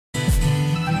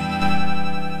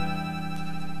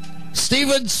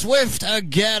Stephen Swift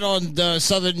again on the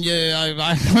Southern.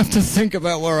 I have to think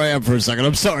about where I am for a second.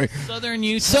 I'm sorry. Southern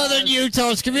Utah. Southern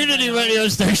Utah's community radio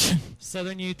station.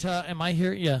 Southern Utah. Am I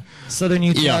here? Yeah. Southern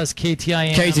Utah's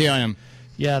KTIM. KTIM.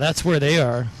 Yeah, that's where they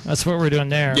are. That's what we're doing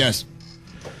there. Yes.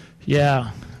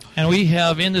 Yeah. And we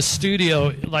have in the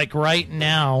studio, like right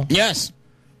now. Yes.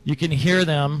 You can hear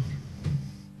them.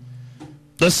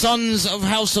 The Sons of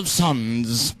House of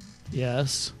Sons.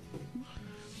 Yes.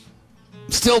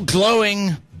 Still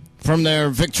glowing from their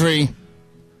victory.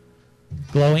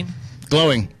 Glowing?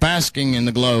 Glowing. Basking in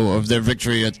the glow of their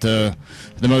victory at the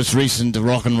most recent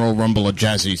Rock and Roll Rumble at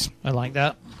Jazzy's. I like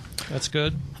that. That's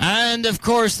good. And, of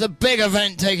course, the big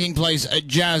event taking place at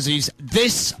Jazzy's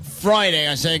this Friday.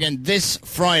 I say again, this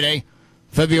Friday,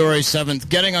 February 7th,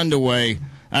 getting underway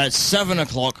at 7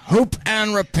 o'clock. Hoop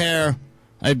and Repair,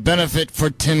 a benefit for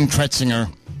Tim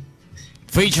Cretsinger,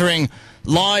 featuring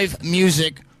live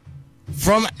music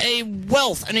from a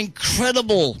wealth, an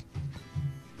incredible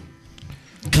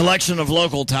collection of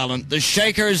local talent. The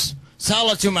Shakers,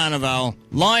 Salatu Manaval,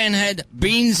 Lionhead,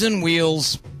 Beans and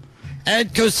Wheels,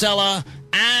 Ed Cosella,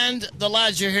 and the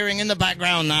lads you're hearing in the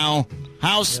background now,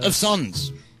 House of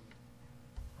Sons.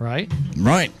 Right?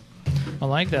 Right. I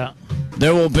like that.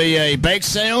 There will be a bake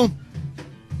sale.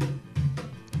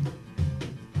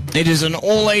 It is an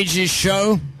all-ages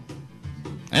show.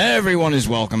 Everyone is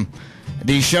welcome.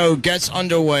 The show gets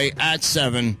underway at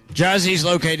 7. Jazzy's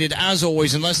located, as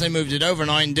always, unless they moved it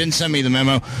overnight and didn't send me the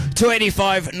memo,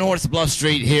 285 North Bluff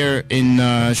Street here in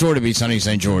sure to be sunny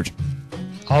St. George.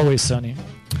 Always sunny.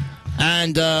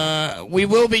 And we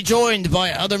will be joined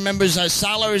by other members.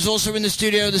 Salah is also in the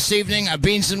studio this evening.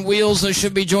 Beans and Wheels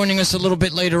should be joining us a little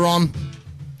bit later on.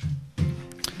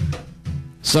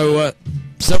 So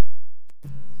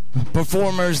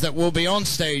performers that will be on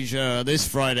stage this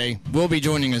Friday will be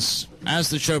joining us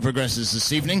as the show progresses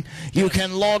this evening. You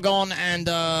can log on and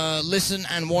listen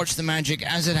and watch the magic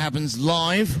as it happens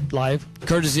live. Live.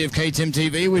 Courtesy of KTIM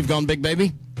TV. We've gone big,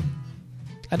 baby.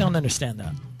 I don't understand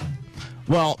that.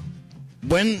 Well,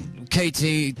 when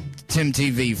KTIM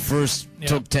TV first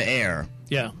took to air,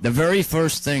 the very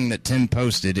first thing that Tim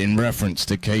posted in reference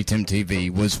to KTIM TV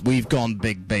was "We've gone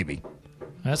big, baby."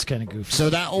 That's kind of goofy.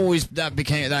 So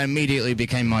that immediately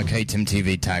became my KTIM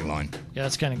TV tagline. Yeah,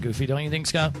 that's kind of goofy, don't you think,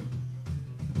 Scott?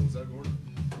 What's that,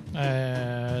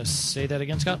 Gordon? Say that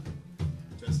again, Scott.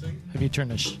 Testing. Have you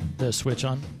turned the switch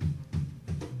on?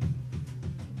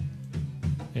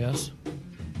 Yes.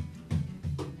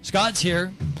 Scott's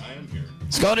here. I am here.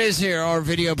 Scott is here, our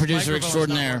video producer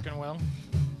extraordinaire. Not working well.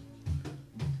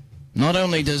 Not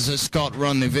only does Scott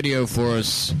run the video for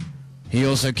us, he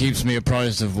also keeps me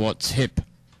apprised of what's hip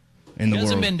in the world. He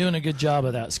hasn't been doing a good job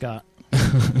of that, Scott. I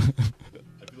feel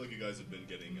like you guys have been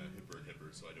getting hipper and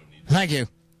hipper, so I don't need that. Thank you.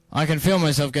 I can feel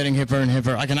myself getting hipper and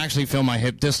hipper. I can actually feel my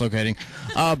hip dislocating.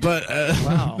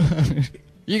 Wow.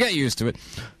 You get used to it.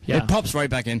 Yeah. It pops right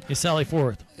back in. You sally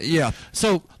forth. Yeah.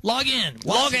 So log in.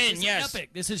 Log in, This is yes. epic.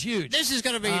 This is huge. This is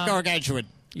going to be gargantuan.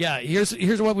 Yeah,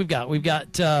 here's what we've got. We've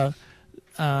got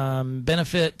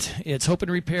benefit. It's Hope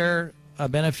and Repair, a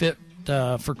benefit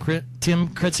for Tim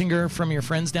Cretsinger from your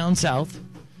friends down south.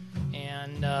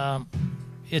 And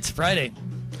it's Friday.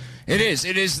 It is.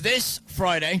 It is this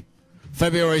Friday,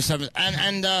 February 7th.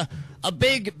 And a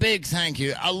big, big thank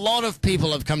you. A lot of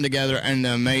people have come together and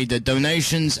made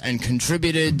donations and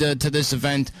contributed to this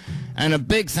event. And a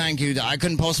big thank you that I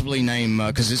couldn't possibly name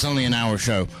because it's only an hour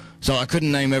show. So I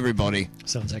couldn't name everybody.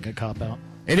 Sounds like a cop-out.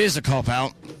 It is a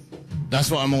cop-out. That's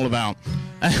what I'm all about.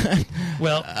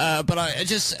 Well, but I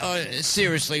just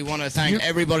seriously want to thank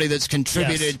everybody that's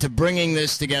contributed to bringing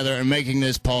this together and making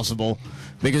this possible,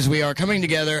 because we are coming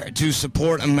together to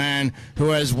support a man who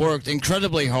has worked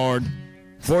incredibly hard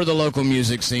for the local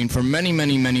music scene for many,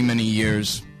 many, many, many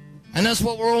years. And that's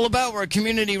what we're all about. We're a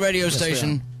community radio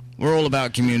station. We're all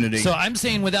about community. So I'm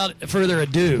saying without further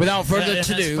ado. Without further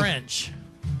ado. That's French.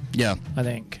 Yeah. I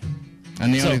think.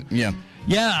 And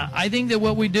Yeah, I think that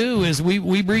what we do is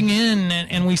we bring in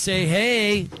and we say,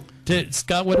 hey, to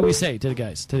Scott, what do we say to the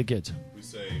guys, to the kids? We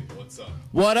say, what's up?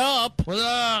 What up? What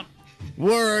up?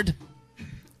 Word.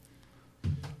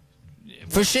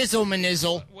 For shizzle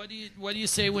manizzle. What do you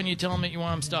say when you tell them that you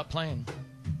want them to stop playing?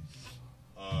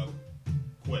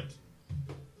 Quit.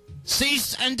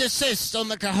 Cease and desist on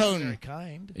the cajon. Very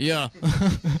kind. Yeah.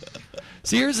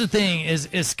 See, here's the thing: is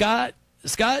Scott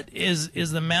is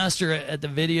the master at the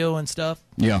video and stuff.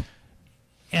 Yeah.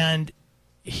 And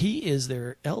he is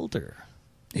their elder.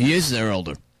 He is their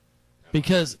elder.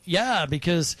 Because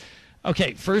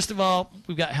okay, first of all,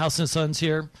 we've got House and Sons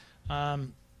here.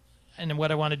 And then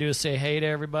what I want to do is say hey to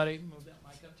everybody. Move that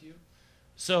mic up to you.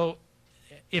 So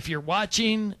if you're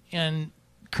watching, and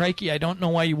crikey, I don't know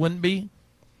why you wouldn't be.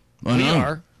 I We know.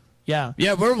 are. Yeah.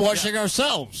 Yeah, we're watching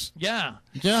ourselves. Yeah.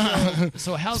 Yeah.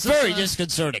 So how's It's very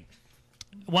disconcerting.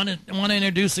 Want to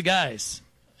introduce the guys,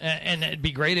 and it'd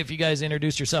be great if you guys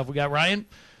introduce yourself. We got Ryan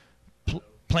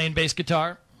playing bass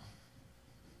guitar.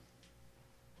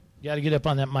 You got to get up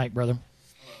on that mic, brother.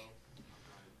 Hello.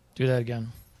 Do that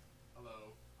again. Hello,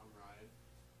 I'm Ryan.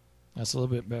 That's a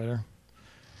little bit better.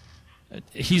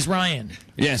 He's Ryan.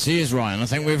 Yes, he is Ryan. I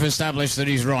think we've established that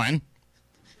he's Ryan.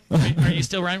 Are you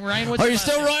still Ryan? Ryan, what's Are your you last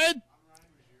still name? Ryan?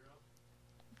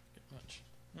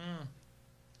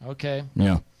 Okay.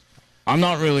 Yeah. I'm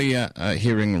not really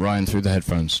hearing Ryan through the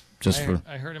headphones, just for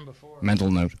I heard him before. mental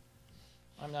note.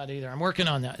 I'm not either. I'm working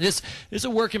on that. This is a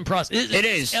work in process. It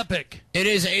is. Epic. It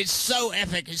is. It's so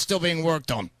epic. It's still being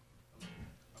worked on.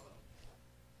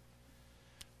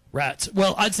 Rats.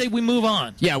 Well, I'd say we move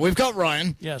on. Yeah, we've got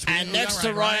Ryan. Yes. And we next got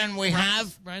to Ryan, we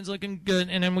have... Ryan's looking good,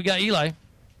 and then we got Eli.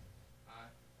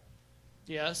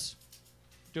 Yes.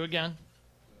 Do it again.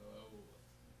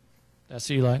 That's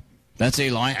Eli. That's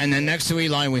Eli. And then next to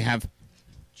Eli, we have...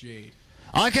 Jade.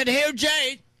 I could hear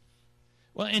Jade.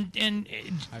 Well, and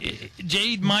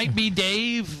Jade might be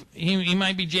Dave. He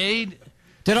might be Jade.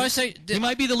 Did I say... He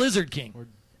might be the Lizard King.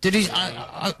 Did he...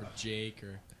 Or Jake,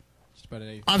 or just about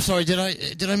anything. I'm sorry, did I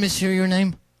mishear your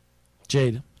name?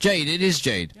 Jade. Jade, it is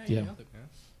Jade. You Yeah. nailed it, man.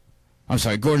 I'm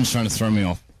sorry, Gordon's trying to throw me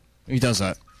off. He does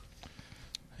that.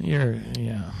 Yeah.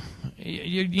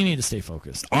 You need to stay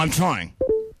focused. I'm trying.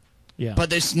 Yeah.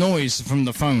 But this noise from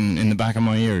the phone in the back of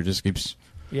my ear just keeps...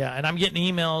 Yeah, and I'm getting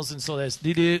emails, and so that's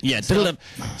doo-doo. Yeah,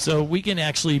 so we can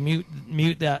actually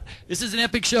mute that. This is an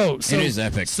epic show. So, It is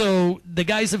epic. So the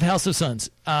guys of House of Sons,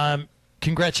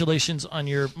 congratulations on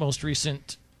your most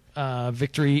recent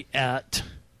victory at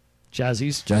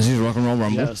Jazzy's. Jazzy's Rock and Roll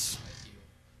Rumble. Yes.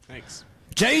 Thanks.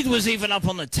 Jade was even up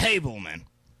on the table, man.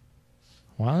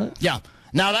 What? Yeah.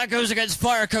 Now, that goes against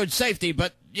fire code safety,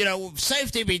 but, you know,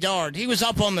 safety be darned. He was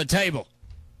up on the table.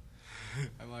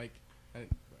 I'm like,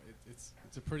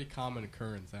 it's a pretty common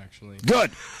occurrence, actually.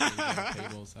 Good.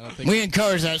 Tables. I don't think We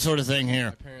encourage that sort of thing my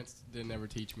here. parents didn't ever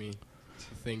teach me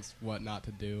things what not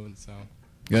to do, and so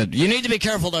Good. You need to be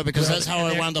careful, though, because that's how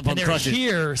I wound up on they're crutches.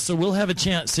 here, so we'll have a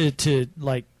chance to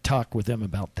like talk with them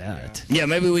about that. Yeah,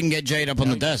 maybe we can get Jade up on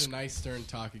the just desk. a nice stern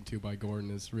talking to by Gordon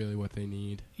is really what they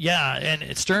need. Yeah,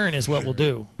 and Stern is what we'll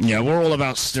do. Yeah, we're all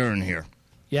about stern here.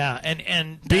 Yeah,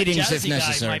 and that Beatings if Jazzy guy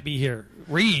necessary. might be here.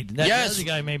 Reed, that Yes. Jazzy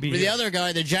guy may be The here. other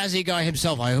guy, the jazzy guy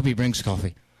himself, I hope he brings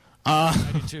coffee. I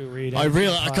do too, Reed. I'm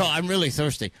really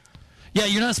thirsty. Yeah,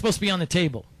 you're not supposed to be on the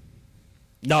table.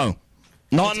 No.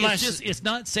 Not It's unless... just it's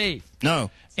not safe.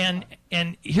 No. And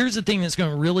here's the thing that's going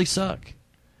to really suck.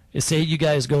 Is say you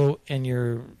guys go and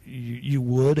you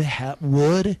would have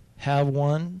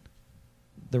won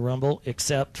the Rumble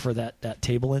except for that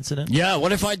table incident. Yeah,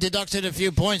 what if I deducted a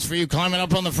few points for you climbing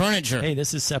up on the furniture? Hey,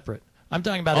 this is separate. I'm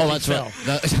talking about Oh, if that's you right.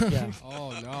 fell. That- Yeah. Oh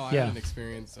no, I Yeah. had an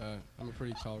experience. I'm a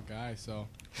pretty tall guy, so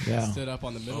Yeah. I stood up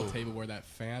on the middle table where that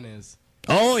fan is.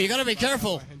 Oh, you got to be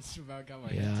careful. I just about got my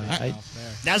Yeah, head taken I- off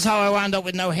there. That's how I wound up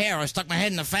with no hair. I stuck my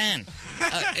head in the fan.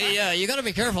 Yeah, you got to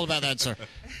be careful about that, sir.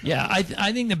 Yeah,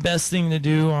 I think the best thing to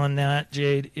do on that,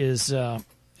 Jade, is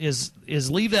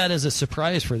leave that as a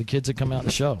surprise for the kids that come out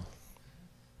the show.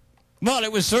 Well,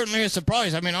 it was certainly a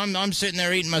surprise. I mean, I'm sitting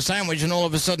there eating my sandwich, and all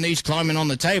of a sudden he's climbing on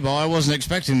the table. I wasn't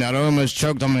expecting that. I almost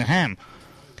choked on my ham.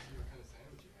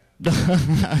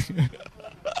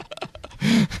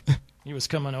 He was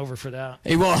coming over for that.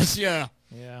 He was, yeah.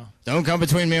 Yeah. Don't come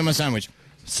between me and my sandwich.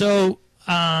 So,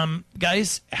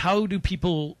 guys, how do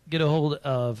people get a hold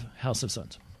of House of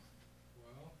Sons?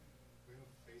 Well, we have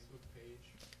a Facebook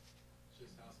page,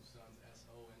 just House of Sons,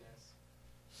 SONS.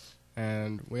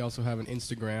 And we also have an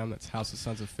Instagram that's House of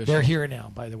Sons Official. They're here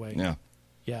now, by the way. Yeah.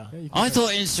 Yeah. Yeah, you can I check- thought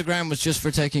Instagram was just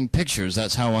for taking pictures.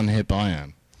 That's how unhip I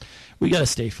am. We got to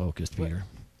stay focused, Peter.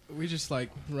 we just like,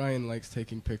 Ryan likes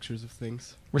taking pictures of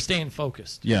things. We're staying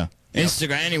focused. Yeah.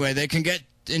 Instagram. Anyway, they can get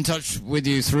in touch with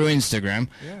you through Instagram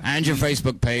Yeah. and your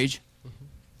Facebook page.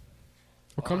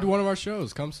 Or come to one of our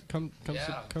shows. Come to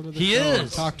the He show and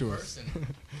is. talk to us.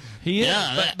 He is.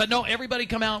 Yeah, But no, everybody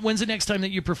come out. When's the next time that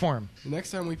you perform? The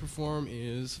next time we perform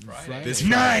is Friday. This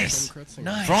Nice. Tim Cretsinger.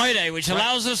 Nice. Friday, which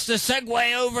allows us to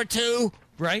segue over to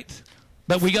Right?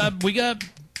 But we got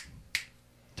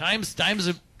times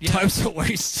of yeah. Times a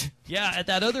Waste. Yeah, at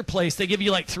that other place they give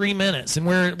you like 3 minutes and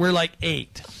we're like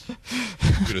 8.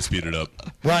 I'm gonna speed it up.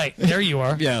 Right. There you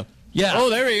are. Yeah. Yeah. Oh,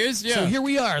 there he is. Yeah. So here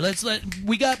we are.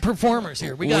 We got performers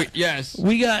here. We got yes.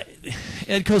 we got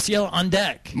Ed Cosiello on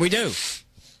deck. We do.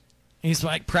 He's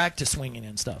like practice swinging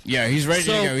and stuff. Yeah, he's ready to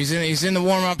go. He's in the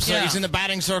warm-up, so Yeah. he's in the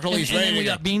batting circle. He's And ready then to we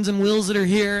go. got Beans and Wheels that are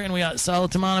here, and we got Solid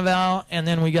Tamanaval, and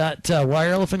then we got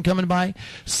Wire Elephant coming by.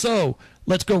 So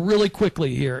let's go really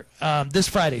quickly here. This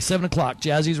Friday, 7 o'clock,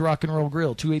 Jazzy's Rock and Roll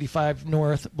Grill, 285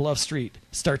 North Bluff Street.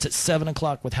 Starts at 7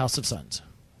 o'clock with House of Suns.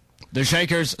 The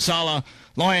Shakers, Sala,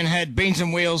 Lionhead, Beans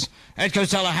and Wheels, Ed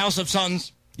Costella, House of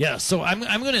Suns. Yeah, so I'm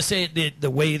going to say it the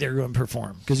way they're going to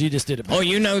perform, because you just did it. Oh,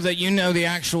 you know the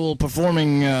actual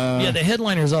performing... Yeah, the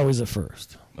headliner is always the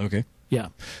first. Okay. Yeah.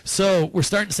 So we're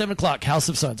starting at 7 o'clock, House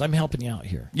of Suns. I'm helping you out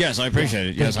here. Yes, I appreciate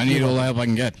it. Yes, I need all the help I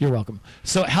can get. You're welcome.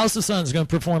 So House of Suns is going to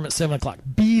perform at 7 o'clock.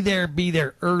 Be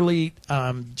there early.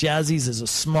 Jazzy's is a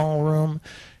small room.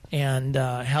 And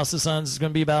House of Suns is going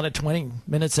to be about a 20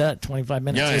 minute set, 25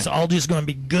 minutes. Yeah. It's all just going to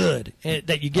be good.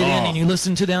 That you get in and you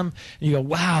listen to them, and you go,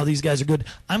 wow, these guys are good.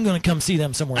 I'm going to come see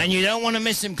them somewhere. And you don't want to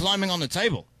miss him climbing on the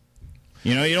table.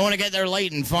 You know, you don't want to get there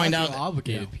late and find I out. feel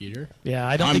obligated, Peter. Yeah,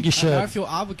 I don't think you should. I feel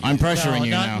obligated. I'm pressuring No,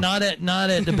 you now. not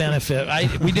at the benefit.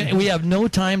 We have no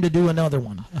time to do another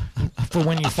one for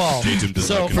when you fall. KTIM does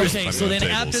So not conduct okay, so climbing then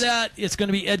on after tables. that, it's going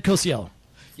to be Ed Cosiello,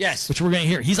 Yes. which we're going to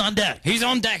hear. He's on deck. He's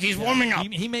on deck. He's warming up.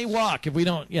 He may walk if we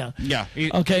don't. Yeah. Yeah.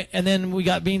 Okay, and then we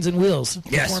got Beans and Wheels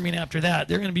Yes. performing after that.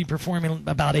 They're going to be performing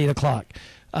about 8 o'clock.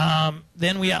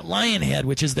 Then we got Lionhead,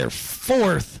 which is their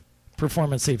 4th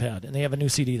performance they've had, and they have a new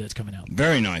CD that's coming out.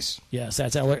 Very nice. Yes,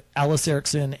 that's Alice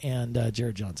Erickson and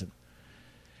Jared Johnson.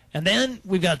 And then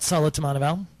we've got Sala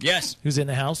Tamanaval, Yes. who's in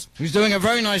the house. Who's doing a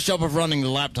very nice job of running the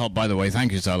laptop, by the way.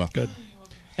 Thank you, Sala. Good.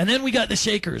 And then we got the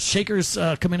Shakers. Shakers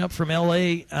coming up from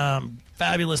L.A.,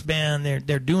 fabulous band.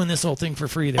 They're doing this whole thing for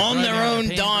free. They're On running their around, own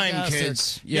paying for dime, gas.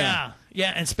 kids. Yeah.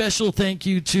 And special thank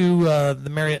you to the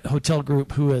Marriott Hotel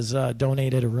Group, who has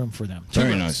donated a room for them. Very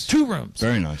rooms. nice. 2 rooms.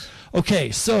 Very nice.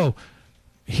 Okay, so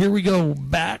here we go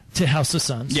back to House of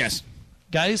Suns. Yes.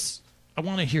 Guys, I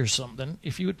want to hear something.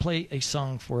 If you would play a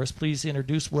song for us, please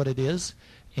introduce what it is.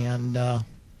 And,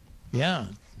 yeah,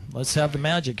 let's have the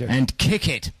magic here. And kick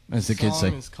it, as the kids say.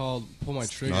 song is called "Pull My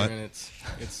Trigger," not. and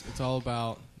it's all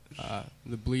about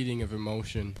the bleeding of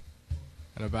emotion,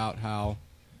 and about how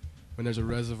when there's a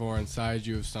reservoir inside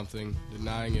you of something,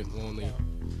 denying it will only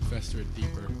fester it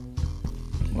deeper.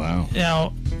 Wow.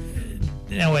 Now,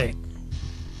 wait.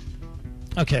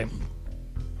 Okay.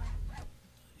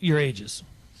 Your ages.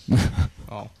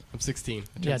 Oh, I'm 16. I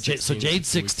turned Yeah, so 16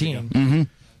 Jade's 2 weeks ago. 16. Mm-hmm.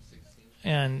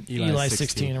 And Eli's Eli's 16,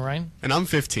 16, right? And I'm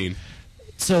 15.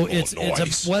 So nice.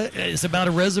 it's about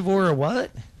a reservoir or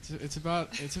what? It's about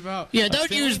Yeah, don't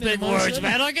feeling use and big emotion. words,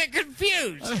 man. I get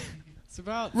confused. it's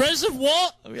about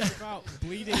Reservoir?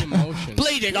 bleeding emotion.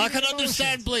 Bleeding. I can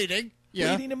understand bleeding.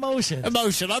 Yeah. Bleeding emotion.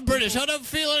 Emotion. I'm British. I don't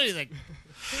feel anything.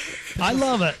 I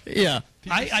love it. Yeah.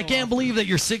 I can't believe that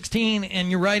you're 16 and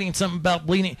you're writing something about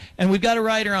bleeding. And we've got a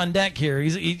writer on deck here.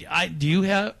 Do you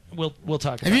have? We'll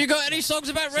talk about Have it. you got any songs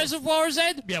about reservoirs,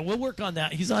 Ed? Yeah, we'll work on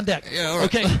that. He's on deck. Yeah, all right.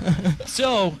 Okay,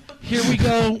 so here we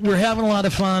go. We're having a lot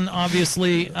of fun,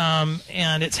 obviously,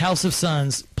 and it's House of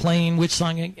Suns playing. Which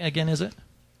song again is it?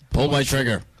 Pull my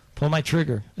trigger. Pull My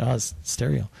Trigger. Oh, it's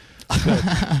stereo. Good.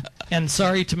 And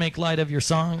sorry to make light of your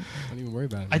song. Don't even worry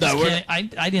about it. I just No, can't.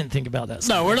 I didn't think about that.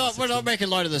 No, we're not making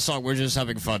light of the song. We're just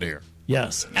having fun here.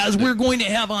 Yes, as we're going to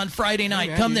have on Friday night.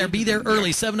 man, Come you there, need be to there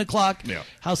early, 7 o'clock. Yeah.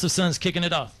 House of Suns kicking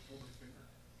it off.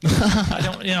 I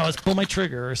don't, let's pull my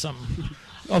trigger or something.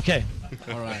 Okay.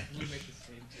 All right. Here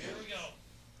we go.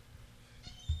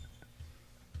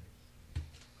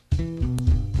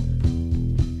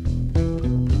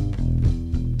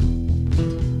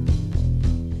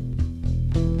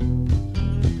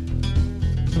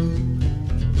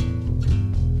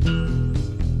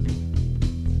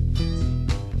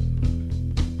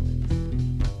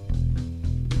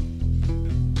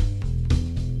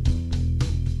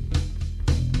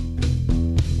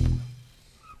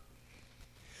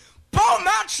 Pull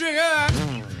my trigger.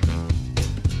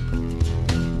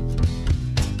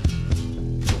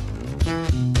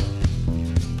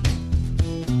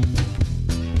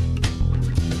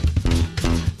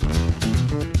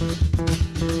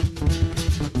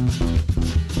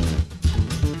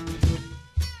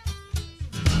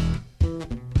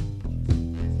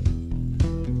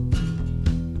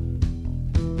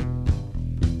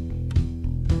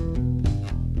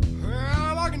 Well,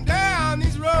 I'm walking down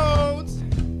these roads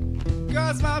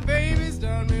 'cause my baby's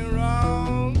done me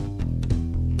wrong.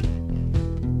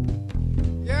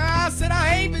 Yeah, I said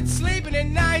I ain't been sleeping at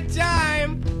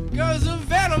nighttime 'cause the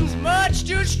venom's much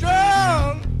too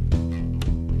strong.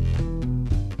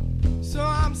 So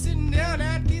I'm sitting down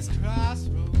at these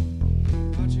crossroads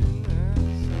watching that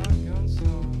shotgun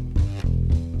song.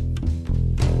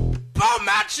 Pull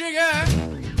my trigger.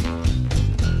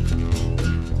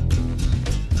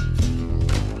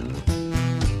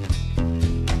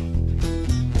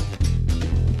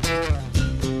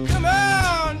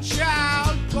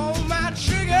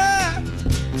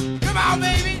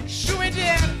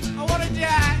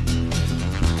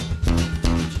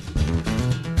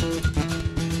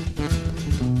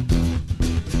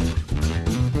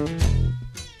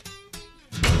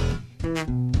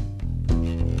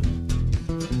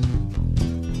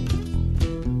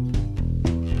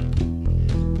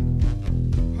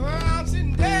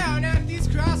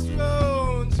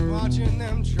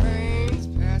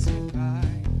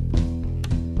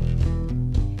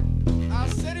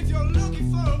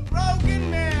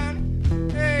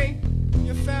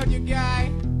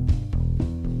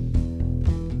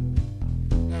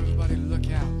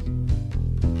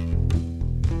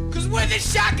 the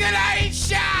shotgun, I ain't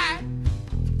shy.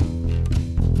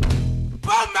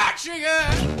 Pull my trigger.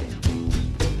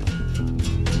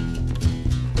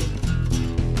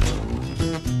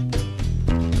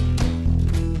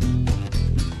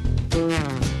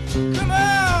 Come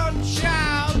on,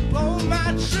 child, pull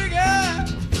my trigger.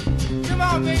 Come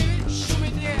on, baby, shoot me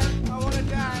dead. I wanna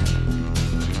die.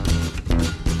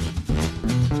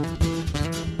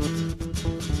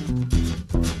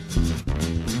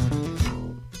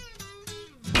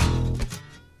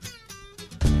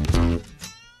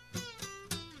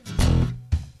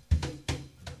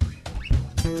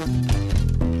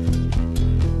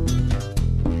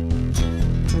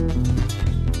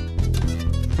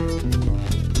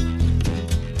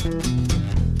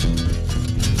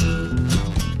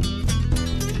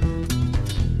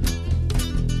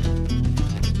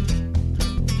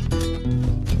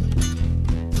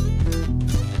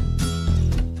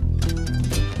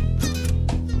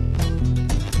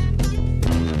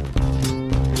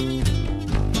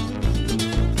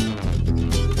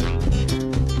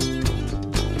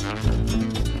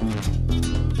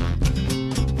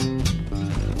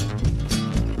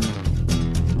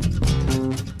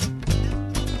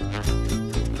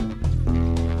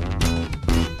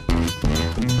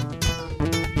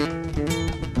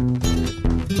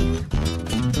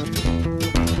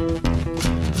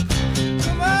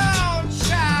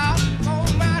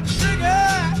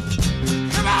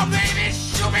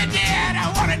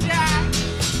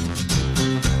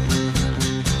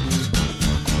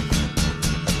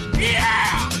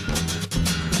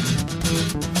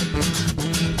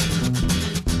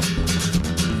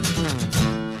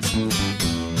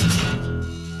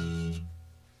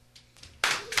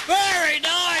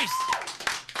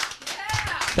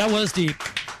 That was deep.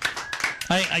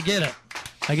 I get it.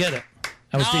 I get it.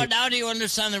 That was deep. Now do you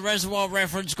understand the reservoir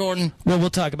reference, Gordon? Well,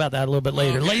 we'll talk about that a little bit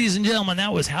later. Ladies and gentlemen,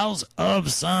 that was House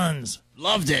of Sons.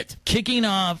 Loved it. Kicking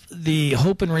off the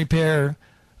Hope and Repair,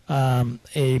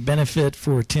 a benefit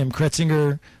for Tim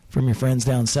Cretsinger from your friends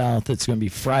down south. It's going to be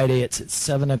Friday. It's at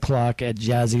 7 o'clock at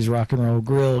Jazzy's Rock and Roll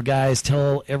Grill. Guys,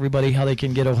 tell everybody how they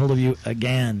can get a hold of you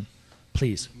again,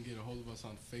 please. You can get a hold of us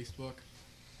on Facebook,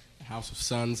 House of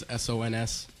Sons,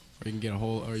 SONS, or you can get a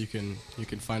hold, or you can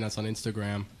find us on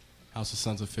Instagram, House of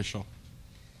Sons Official.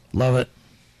 Love it.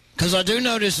 Because I do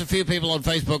notice a few people on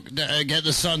Facebook get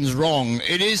the Sons wrong.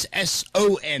 It is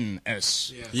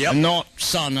SONS, Yes. and not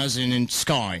sun as in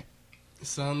sky.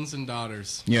 Sons and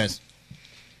daughters. Yes.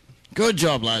 Good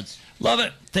job, lads. Love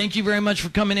it. Thank you very much for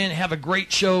coming in. Have a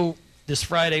great show this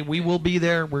Friday. We will be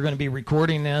there. We're going to be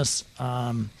recording this.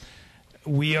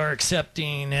 We are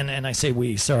accepting, and I say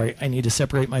we, sorry, I need to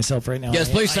separate myself right now. Yes,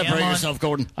 please separate yourself,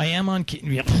 Gordon. I am on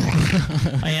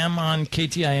I am on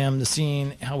KTIM The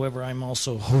Scene. However, I'm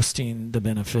also hosting the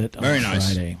benefit on Very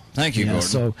nice. Friday. Thank you,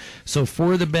 Gordon. So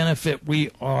for the benefit,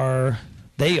 the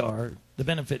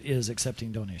benefit is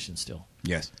accepting donations still.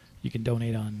 Yes. You can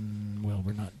donate on, well,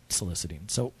 we're not soliciting.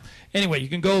 So anyway, you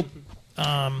can go.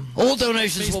 All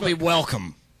donations Facebook. will be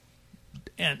welcome.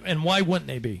 And why wouldn't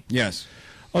they be? Yes.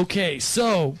 Okay,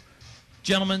 so,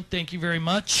 gentlemen, thank you very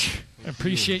much. I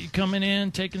appreciate you coming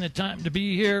in, taking the time to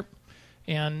be here,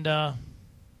 and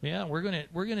yeah, we're gonna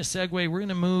segue. We're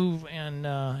gonna move and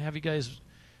have you guys.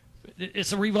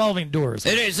 It's a revolving door. It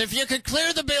is. If you could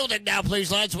clear the building now,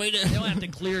 please, lads. We don't have to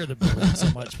clear the building so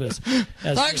much.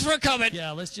 Thanks for coming.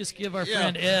 Yeah, let's just give our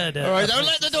friend Ed. All right, don't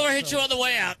let the door hit you on the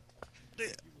way out.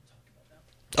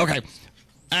 Okay.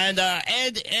 And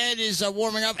Ed is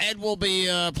warming up. Ed will be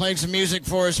playing some music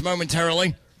for us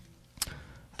momentarily.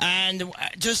 And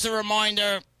just a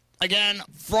reminder, again,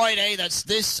 Friday, that's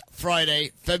this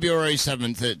Friday, February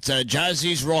 7th at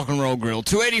Jazzy's Rock and Roll Grill,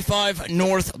 285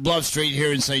 North Bluff Street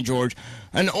here in St. George.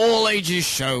 An all-ages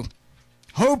show.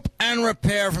 Hope and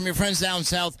Repair from your friends down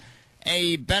south.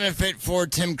 A benefit for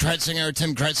Tim Cretsinger.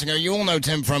 Tim Cretsinger, you all know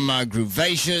Tim from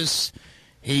Groovacious.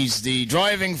 He's the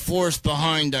driving force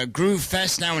behind Groove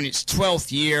Fest now in its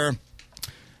 12th year.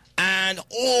 And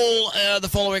all the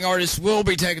following artists will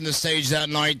be taking the stage that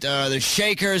night. The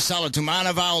Shakers,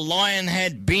 Salatumanaval,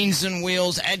 Lionhead, Beans and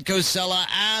Wheels, Ed Cosella,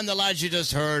 and the lads you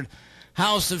just heard,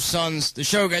 House of Sons. The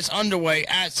show gets underway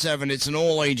at 7. It's an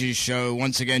all-ages show.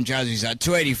 Once again, Jazzy's at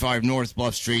 285 North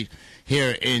Bluff Street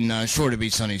here in Shore to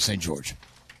be sunny St. George.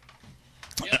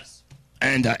 Yes.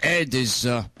 And Ed is...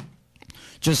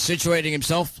 just situating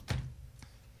himself.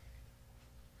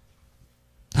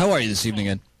 How are you this evening,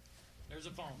 Ed? There's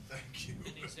a phone. Thank you.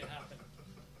 It needs to happen.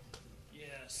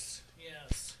 Yes,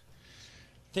 yes.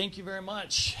 Thank you very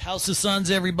much. House of Sons,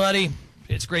 everybody.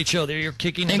 It's a great show. There, you're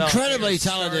kicking it off. Incredibly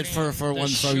talented for one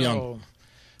so young.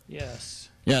 Yes.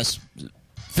 Yes.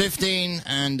 15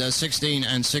 and 16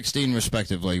 and 16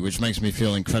 respectively, which makes me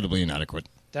feel incredibly inadequate.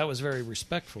 That was very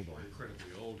respectful, though.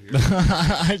 Incredibly old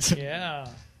here. Yeah.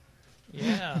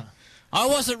 Yeah. I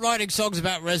wasn't writing songs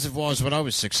about reservoirs when I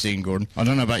was 16, Gordon. I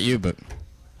don't know about you, but...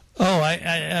 Oh,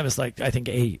 I was like, I think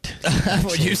 8.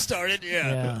 when you started,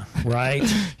 Yeah. Right?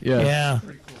 Yeah.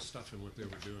 Pretty cool stuff in what they were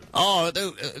doing. Oh,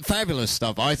 fabulous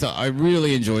stuff. I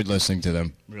really enjoyed listening to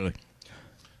them. Really.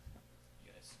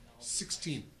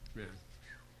 16, man.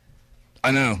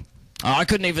 I know. I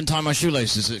couldn't even tie my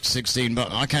shoelaces at 16,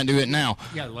 but I can't do it now.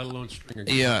 Yeah, let alone string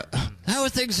a Yeah. How are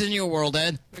things in your world,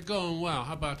 Ed? They're going well.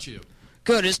 How about you?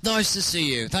 Good. It's nice to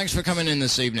see you. Thanks for coming in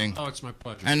this evening. Oh, it's my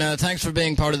pleasure. And thanks for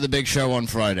being part of the big show on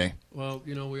Friday. Well,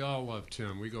 you know, we all love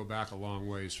Tim. We go back a long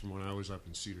ways from when I was up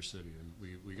in Cedar City, and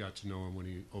we got to know him when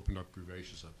he opened up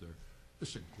Groovacious up there.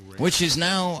 It's a great... Which is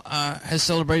now, has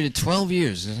celebrated 12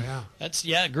 years, isn't it? Yeah.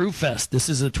 That's, Groove Fest. This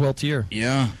is the 12th year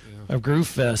Yeah. of Groove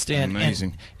Fest. And,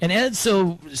 Amazing. And Ed,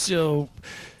 so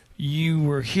you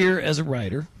were here as a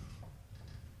writer.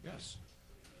 Yes.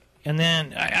 And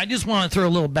then I just want to throw a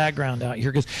little background out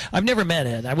here because I've never met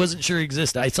Ed. I wasn't sure he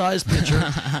existed. I saw his picture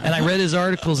and I read his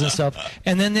articles and stuff.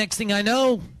 And then next thing I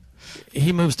know,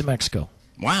 he moves to Mexico.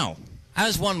 Wow.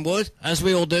 As one would, as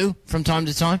we all do from time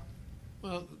to time.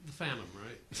 Well, the Phantom,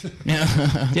 right?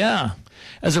 Yeah. Yeah.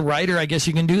 As a writer, I guess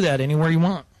you can do that anywhere you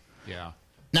want. Yeah.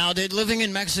 Now, did living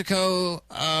in Mexico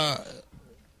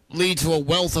lead to a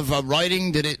wealth of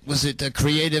writing? Was it a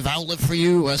creative outlet for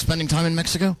you, spending time in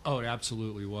Mexico? Oh, it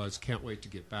absolutely was. Can't wait to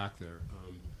get back there.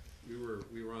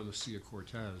 We were on the Sea of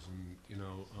Cortez, and you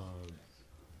know,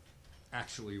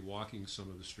 actually walking some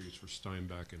of the streets where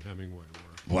Steinbeck and Hemingway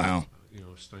were. Wow. You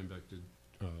know, Steinbeck did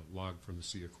Log from the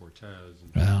Sea of Cortez.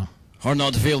 And, Wow. Hard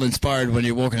not to feel inspired when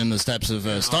you're walking in the steps of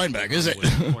Steinbeck, is it?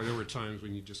 Boy, there were times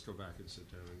when you just go back and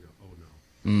sit down and go, oh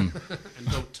no. And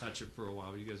don't touch it for a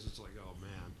while because it's like, oh man,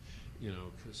 you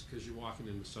know, because you're walking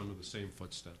into some of the same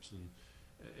footsteps. And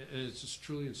it's just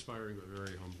truly inspiring but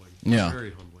very humbling. Yeah.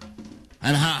 Very humbling.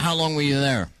 And how long were you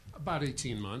there? About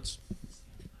 18 months.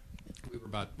 We were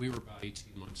about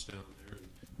 18 months down there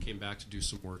and came back to do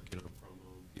some work, you know,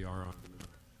 promo, PR on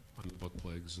the book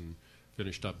plagues, and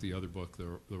finished up the other book,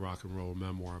 the rock and roll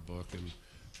memoir book, and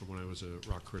from when I was a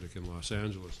rock critic in Los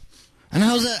Angeles. And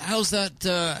how's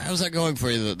that going for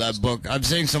you? That book? I'm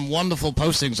seeing some wonderful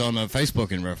postings on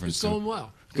Facebook in reference. It's going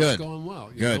well. Good. It's going well.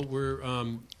 You Good.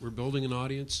 know, we're building an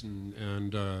audience,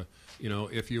 and you know,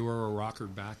 if you were a rocker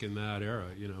back in that era,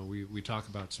 you know, we talk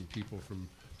about some people from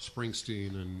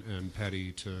Springsteen and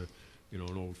Petty to, you know,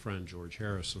 an old friend, George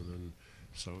Harrison, and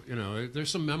so, you know, there's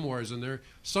some memoirs in there,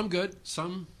 some good,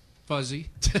 some fuzzy,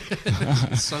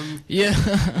 some a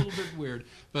little bit weird,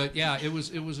 but yeah, it was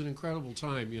an incredible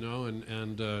time, you know,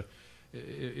 and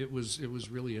it was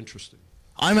really interesting.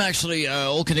 I'm actually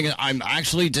all kidding. I'm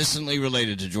actually distantly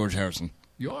related to George Harrison.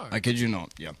 You are. I kid you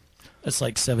not. Yeah. That's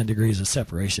like 7 degrees of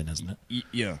separation, isn't it?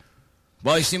 Yeah.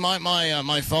 Well, you see,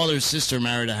 my father's sister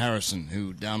married a Harrison,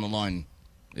 who down the line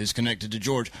is connected to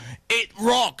George. It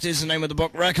Rocked is the name of the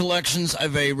book. Recollections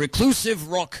of a Reclusive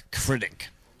Rock Critic.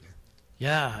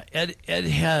 Yeah, Ed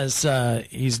has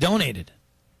he's donated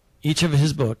each of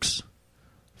his books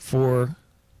for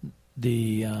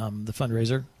the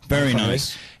fundraiser. Very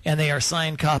nice. And they are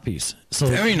signed copies. So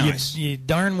very nice. You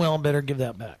darn well better give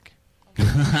that back.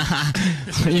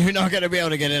 You're not going to be able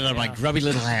to get in on my grubby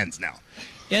little hands now.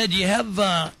 Ed, do you have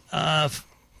a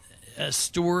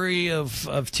story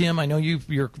of Tim? I know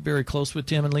you're very close with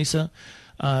Tim and Lisa.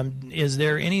 Is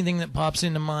there anything that pops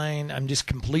into mind? I'm just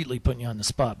completely putting you on the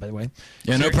spot, by the way.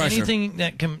 Yeah, no pressure. Anything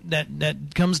that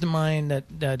comes to mind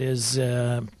that is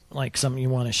like something you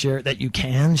want to share, that you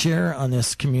can share on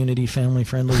this community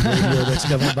family-friendly radio that's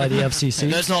governed by the FCC?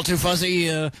 That's not too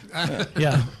fuzzy.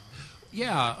 Yeah.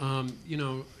 Yeah, you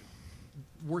know,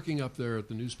 working up there at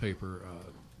the newspaper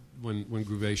when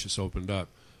Groovacious opened up,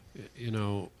 you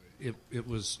know, it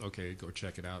was okay. Go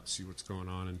check it out, see what's going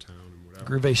on in town and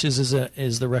whatever. Groovacious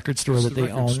is the record store It's that the they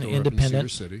record own, store up in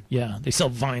independent. Cedar City. Yeah, they sell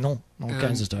vinyl, all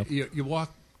kinds of stuff. You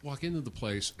walk into the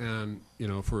place, and you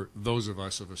know, for those of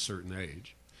us of a certain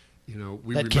age, you know,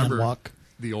 we That can remember walk.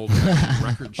 the old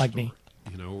record Like store, me.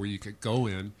 you know, where you could go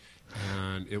in,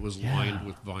 and it was lined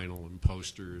with vinyl and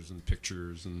posters and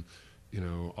pictures and, you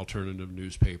know, alternative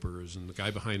newspapers, and the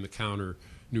guy behind the counter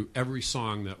knew every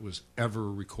song that was ever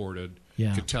recorded,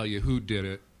 could tell you who did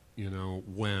it, you know,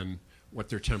 when, what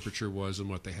their temperature was, and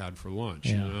what they had for lunch,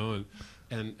 you know,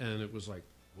 and it was like,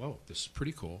 whoa, this is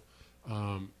pretty cool.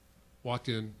 Walked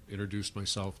in, introduced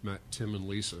myself, met Tim and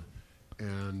Lisa,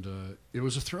 and it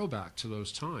was a throwback to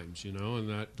those times, you know,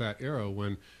 and that era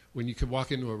when you could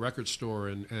walk into a record store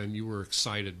and you were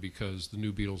excited because the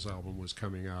new Beatles album was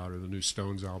coming out or the new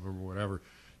Stones album or whatever,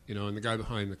 you know, and the guy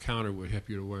behind the counter would hip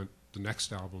you to when the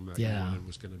next album that you wanted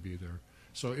was going to be there.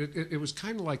 So it was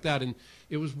kind of like that, and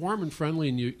it was warm and friendly,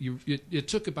 and it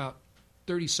took about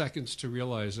 30 seconds to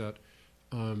realize that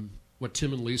what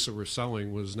Tim and Lisa were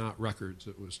selling was not records,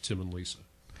 it was Tim and Lisa.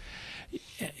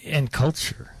 And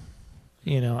culture.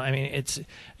 You know, I mean,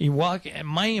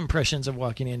 my impressions of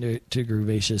walking into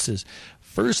Groovacious is,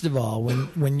 first of all,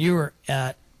 when you're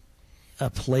at a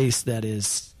place that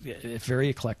is very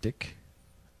eclectic,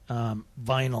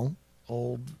 vinyl,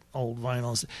 old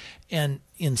vinyls, and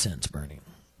incense burning.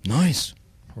 Nice.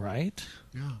 Right?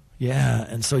 Yeah. Yeah,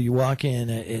 and so you walk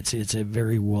in, it's a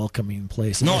very welcoming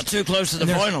place. And Not too close to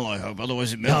the vinyl, I hope,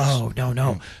 otherwise it melts.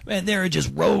 No. And there are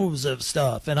just rows of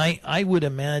stuff, and I would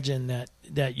imagine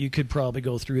that you could probably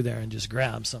go through there and just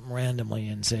grab something randomly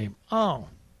and say, oh,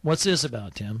 what's this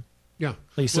about, Tim? Yeah.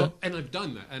 Lisa? Well, and I've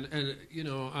done that. And you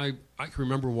know, I can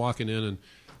remember walking in and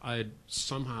I had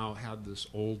somehow had this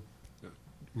old,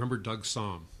 remember Doug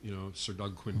Somm, you know, Sir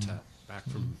Doug Quintet, back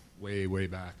from way, way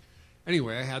back.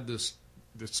 Anyway, I had this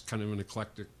kind of an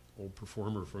eclectic old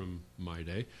performer from my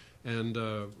day, and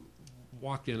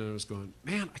walked in and I was going,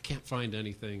 man, I can't find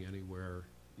anything anywhere.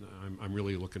 I'm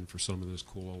really looking for some of this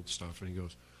cool old stuff. And he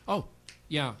goes, oh,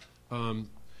 yeah,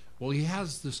 well, he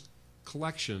has this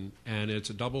collection, and it's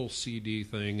a double CD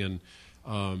thing, and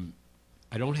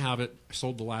I don't have it. I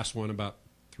sold the last one about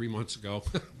 3 months ago.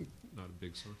 Not a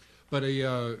big song. But he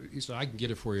said, I can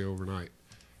get it for you overnight.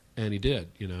 And he did,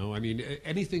 you know. I mean,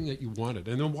 anything that you wanted.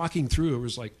 And then walking through, it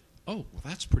was like, oh, well,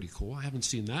 that's pretty cool. I haven't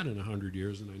seen that in 100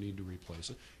 years, and I need to replace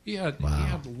it. He had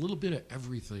a little bit of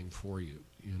everything for you,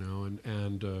 you know,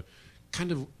 and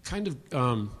kind of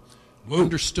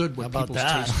understood what about people's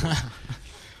that? taste was.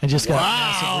 I just got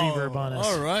massive reverb on us.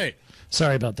 All right.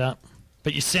 Sorry about that.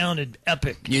 But you sounded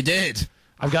epic. You did.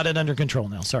 I've got it under control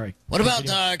now. Sorry. What about,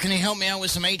 can you help me out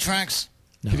with some 8-tracks?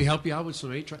 No. Can he help you out with some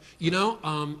 8-track? You know,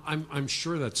 I'm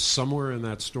sure that somewhere in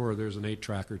that store there's an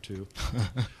 8-track or two.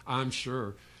 I'm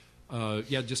sure.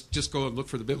 Yeah, just go and look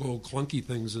for the big old clunky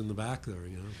things in the back there,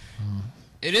 you know.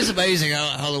 It is amazing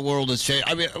how the world has changed.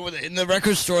 I mean, in the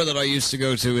record store that I used to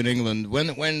go to in England,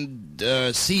 when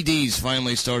CDs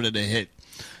finally started to hit,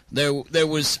 there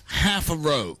was half a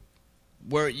row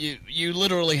where you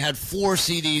literally had 4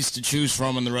 CDs to choose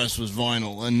from and the rest was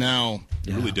vinyl. And now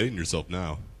You're really dating yourself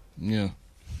now. Yeah.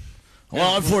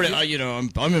 Well, I'm 40. You know,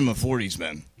 I'm in my 40s,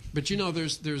 man. But you know,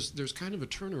 there's kind of a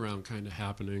turnaround kind of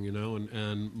happening, you know,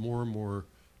 and more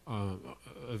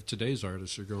of today's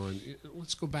artists are going,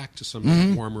 let's go back to some of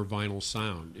the warmer vinyl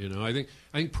sound. You know, I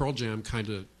think Pearl Jam kind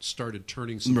of started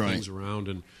turning some things around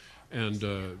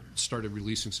and started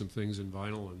releasing some things in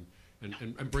vinyl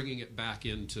and bringing it back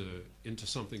into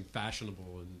something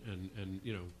fashionable and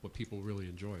you know what people really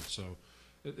enjoy. So.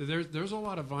 There's a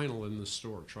lot of vinyl in the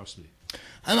store, trust me.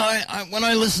 And when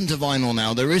I listen to vinyl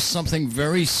now, there is something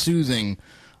very soothing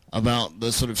about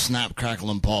the sort of snap, crackle,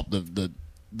 and pop the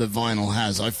vinyl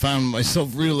has. I found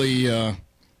myself really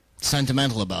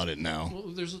sentimental about it now.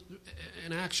 Well,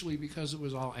 and actually, because it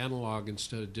was all analog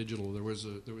instead of digital, there was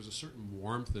a certain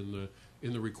warmth in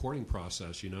the recording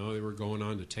process. You know, they were going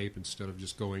on to tape instead of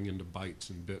just going into bytes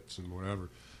and bits and whatever.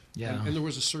 Yeah. And there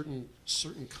was a certain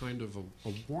kind of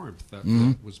a warmth that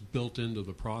was built into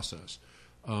the process.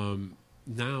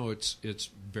 Now it's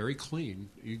very clean.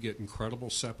 You get incredible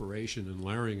separation and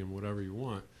layering and whatever you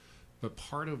want. But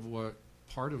part of what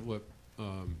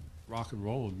rock and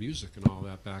roll and music and all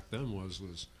that back then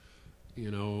was you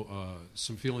know,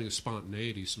 some feeling of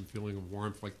spontaneity, some feeling of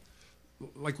warmth.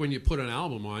 Like when you put an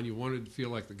album on, you wanted to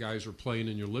feel like the guys were playing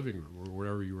in your living room or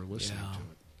wherever you were listening to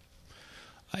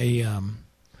it.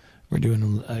 We're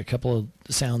doing a couple of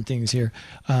sound things here.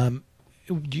 Do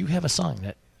you have a song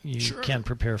that you can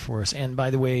prepare for us? And by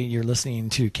the way, you're listening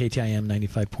to KTIM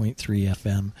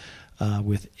 95.3 FM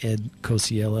with Ed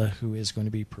Cosiella, who is going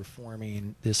to be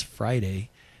performing this Friday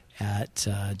at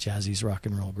Jazzy's Rock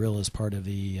and Roll Grill as part of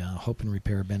the Hope and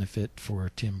Repair benefit for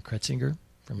Tim Cretsinger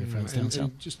from your friends down south.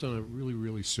 And just on a really,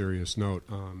 really serious note,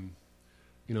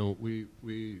 you know,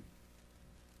 we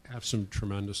have some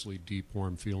tremendously deep,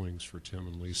 warm feelings for Tim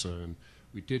and Lisa, and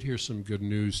we did hear some good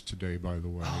news today, by the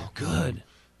way. Oh, good.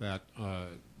 That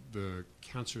the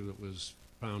cancer that was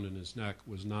found in his neck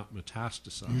was not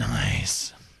metastasized.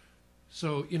 Nice.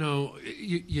 So, you know,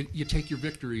 you take your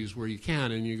victories where you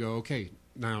can, and you go, okay,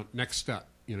 now next step,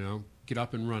 you know, get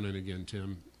up and running again,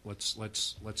 Tim. Let's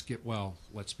get well.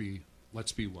 Let's be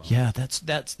well. Yeah, that's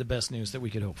the best news that we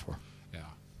could hope for. Yeah.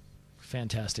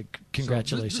 fantastic. So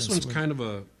Congratulations. this one's kind of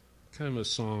a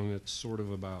song that's sort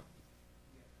of about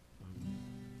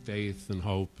faith and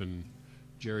hope, and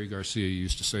Jerry Garcia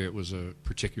used to say it was a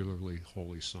particularly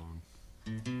holy song.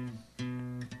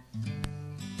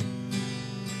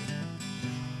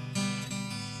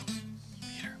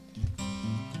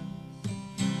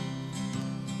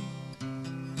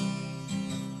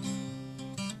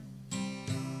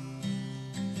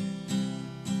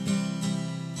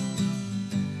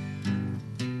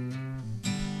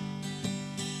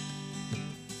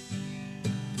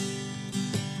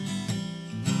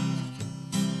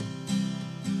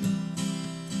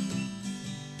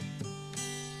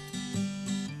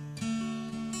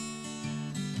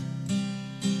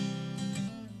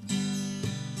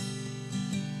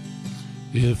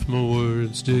 If my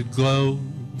words did glow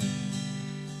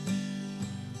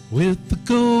with the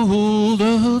gold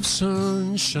of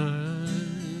sunshine,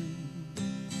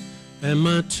 and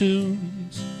my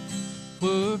tunes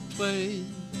were played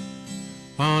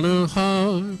on a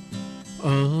harp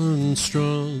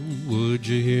unstrung, would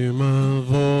you hear my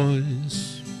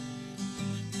voice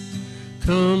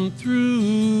come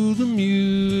through the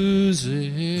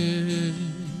music?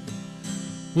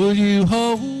 Would you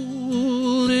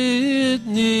hold it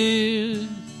near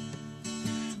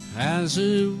as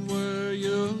it were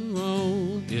your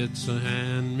own? It's a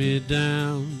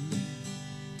hand-me-down.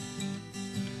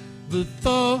 The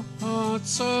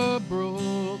thoughts are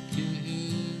broken.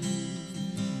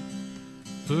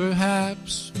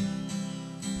 Perhaps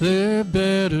they're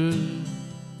better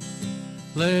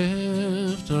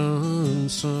left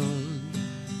unsung.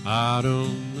 I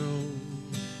don't know.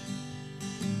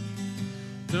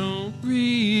 Don't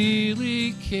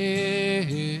really care.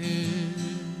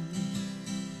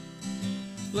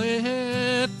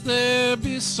 Let there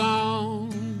be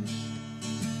songs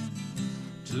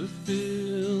to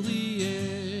fill the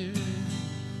air.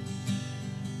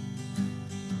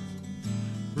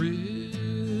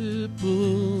 Ripple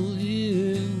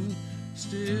in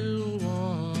still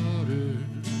water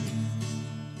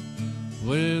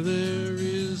where there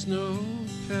is no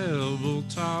pebble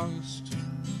tossed,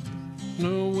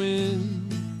 no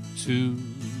wind to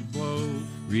blow.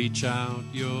 Reach out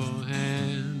your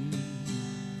hand.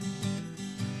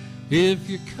 If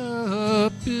your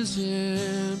cup is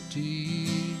empty,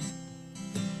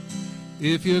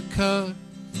 if your cup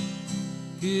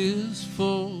is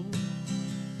full,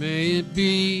 may it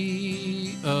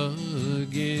be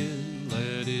again.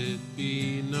 Let it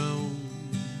be known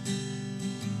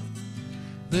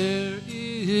there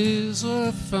is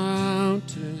a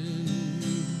fountain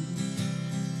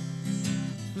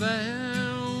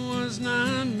that was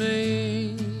not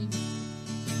made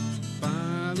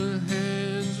by the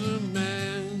hands of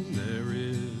man. There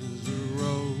is a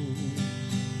road,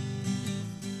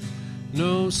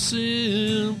 no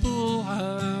simple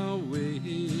highway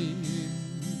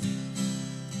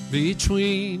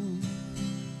between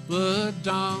the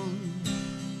dawn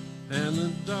and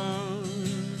the dark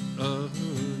of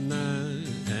night.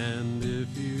 And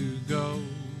if you go,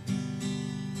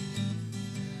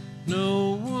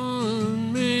 no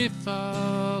one may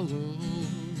follow.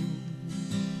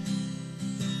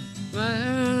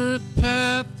 That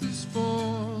path is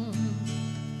for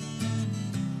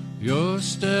your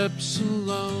steps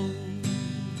alone.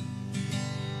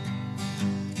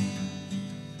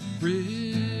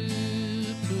 Ripple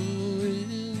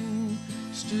in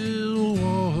still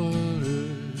water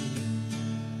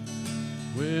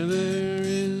where there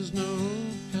is no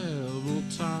pebble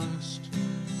tossed,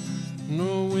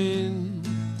 no wind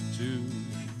to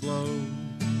blow.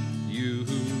 You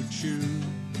who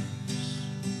choose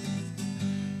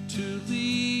to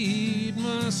lead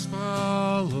must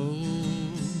follow.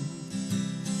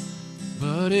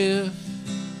 But if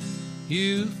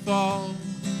you fall,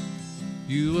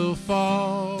 you will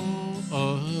fall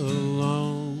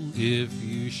alone. If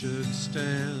you should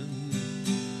stand,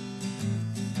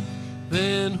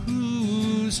 then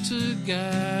who's to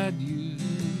guide you?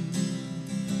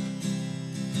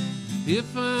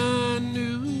 If I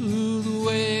knew the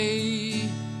way,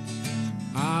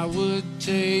 I would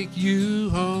take you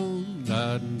home.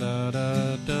 Da da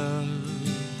da da.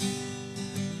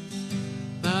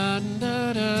 Da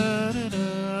da da da da.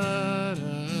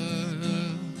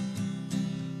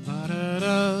 Da da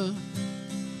da.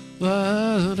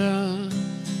 Da da.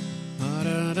 Da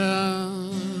da da.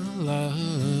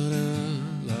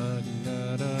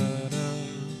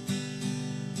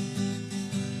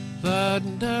 Da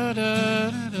da da da da.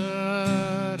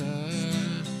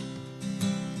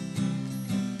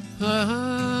 Da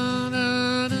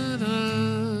da da da.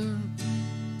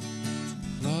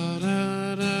 La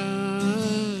da da.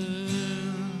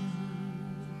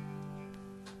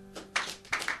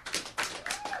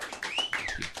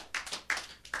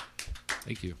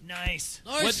 Thank you. Nice.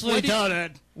 Nicely done,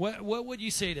 Ed. What would you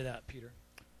say to that, Peter?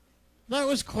 That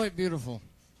was quite beautiful.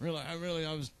 Really,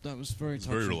 that was very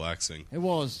touching. Very relaxing. It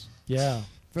was. Yeah.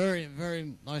 Very,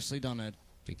 very nicely done, Ed.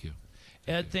 Thank you.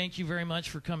 Ed, thank you very much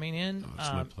for coming in. Oh,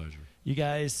 it's my pleasure. You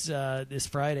guys, this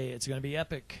Friday, it's going to be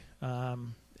epic.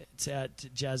 It's at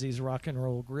Jazzy's Rock and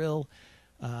Roll Grill.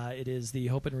 It is the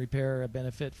Hope and Repair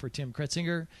benefit for Tim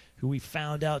Cretsinger, who we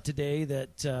found out today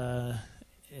that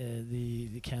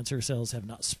the cancer cells have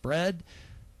not spread.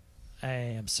 I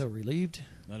am so relieved.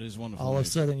 That is wonderful. All of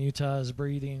southern Utah is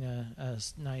breathing a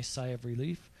nice sigh of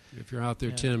relief. If you're out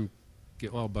there, Tim,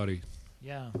 get well, buddy.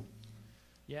 Yeah.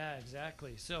 Yeah,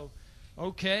 exactly. So,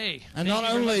 okay. And Thank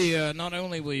not you very much. not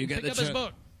only will you get Pick the up his chance.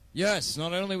 book. Yes,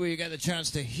 not only will you get the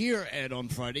chance to hear Ed on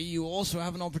Friday, you also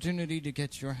have an opportunity to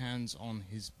get your hands on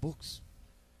his books.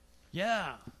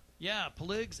 Yeah. Yeah,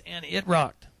 Poligs and It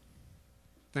Rocked.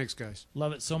 Thanks, guys.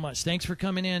 Love it so much. Thanks for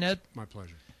coming in, Ed. My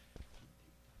pleasure.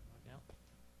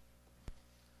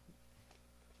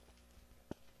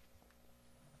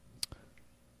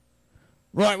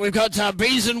 Right, we've got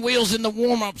Beans and Wheels in the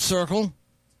warm-up circle.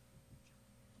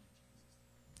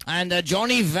 And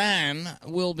Johnny Van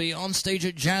will be on stage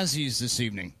at Jazzy's this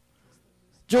evening.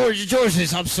 George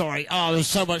says, I'm sorry. Oh, there's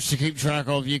so much to keep track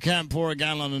of. You can't pour a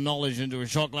gallon of knowledge into a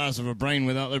shot glass of a brain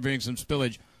without there being some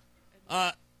spillage.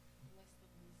 And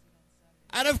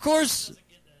of course...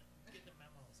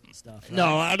 Stuff, right?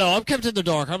 No, I know. I'm kept in the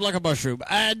dark. I'm like a mushroom.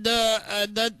 And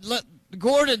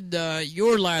Gordon,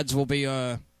 your lads will be...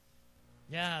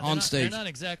 Yeah, on stage. They're not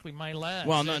exactly my lads.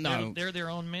 Well, no. They're their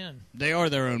own men. They are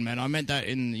their own men. I meant that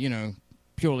in,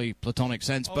 purely platonic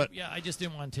sense. Oh, but yeah, I just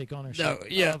didn't want to take ownership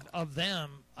of them.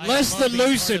 Les the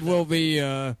Lucid will be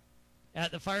at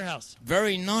the Firehouse.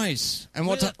 very nice. And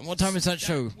what time is that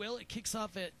show? Well, it kicks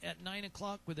off at 9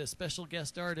 o'clock with a special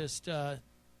guest artist,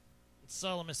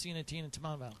 Sala Messina Tina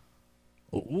Tamanval.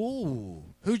 Ooh.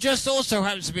 Who just also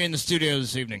happens to be in the studio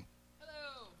this evening.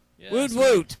 Yeah, Woot so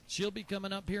woot. She'll be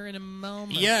coming up here in a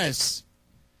moment. Yes.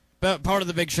 But part of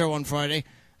the big show on Friday.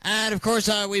 And, of course,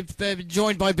 we've been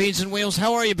joined by Beans and Wheels.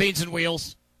 How are you, Beans and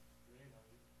Wheels?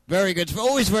 Very good. It's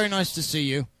always very nice to see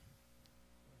you.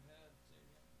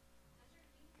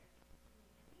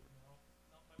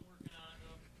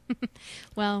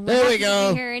 Well, we're There we happy to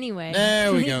go. be here anyway.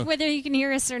 There we go. Whether you can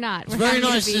hear us or not. It's very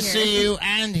nice to see you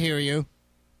and hear you.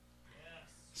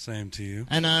 Same to you.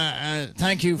 And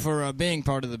thank you for being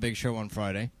part of the big show on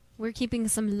Friday. We're keeping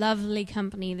some lovely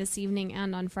company this evening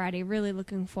and on Friday. Really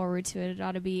looking forward to it. It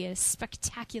ought to be a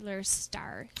spectacular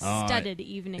star-studded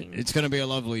evening. It's going to be a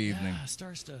lovely evening. Yeah,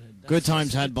 star-studded. Good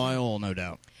times had by all, no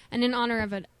doubt. And in honor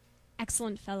of an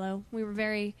excellent fellow, we were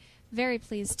very, very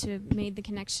pleased to have made the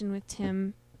connection with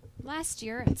Tim last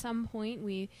year at some point.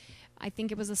 I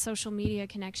think it was a social media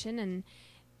connection, and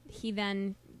he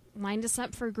then lined us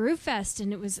up for Groove Fest,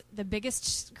 and it was the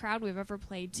biggest crowd we've ever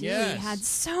played to. Yes. We had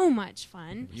so much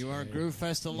fun. You are a Groove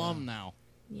Fest alum now.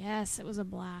 Yes, it was a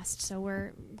blast. So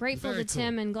we're grateful Very to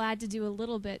Tim and glad to do a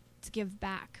little bit to give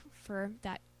back for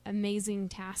that amazing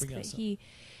task that he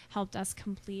helped us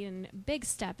complete, and a big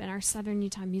step in our Southern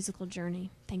Utah musical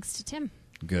journey. Thanks to Tim.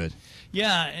 Good.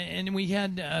 Yeah, and we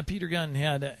had Peter Gunn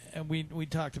had we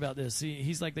talked about this.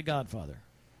 He's like the Godfather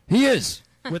He is.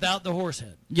 without the horse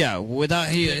head. Yeah, without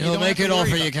he'll don't make have it to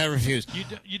offer worry you about can't refuse.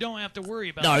 You don't have to worry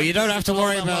about. No, it. you don't have It's to all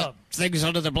worry about love. things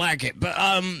under the blanket.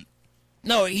 But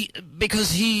no,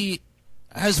 because he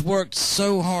has worked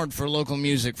so hard for local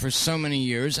music for so many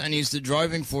years, and he's the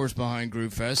driving force behind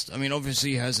Groove Fest. I mean,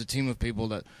 obviously he has a team of people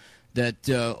that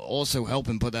also help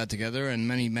him put that together, and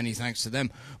many thanks to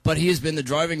them. But he has been the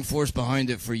driving force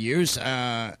behind it for years.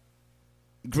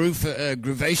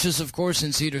 Groovacious, of course,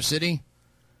 in Cedar City.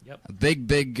 Yep. A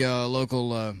big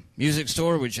local music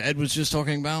store, which Ed was just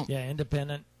talking about. Yeah,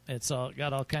 independent. It's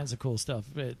got all kinds of cool stuff.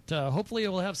 But hopefully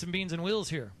we'll have some Beans and Wheels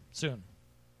here soon.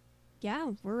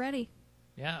 Yeah, we're ready.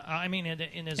 Yeah, I mean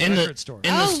in his In the- record store.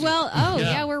 in Oh,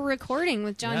 Yeah. yeah, we're recording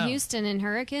with John Yeah. Houston and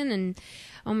Hurricane, and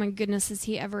oh my goodness, is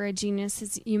he ever a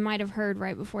genius? You might have heard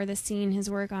right before the scene his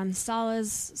work on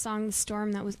Sala's song "The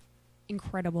Storm." That was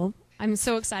incredible. I'm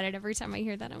so excited every time I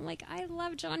hear that. I'm like, I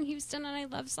love John Houston and I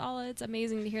love Sala. It's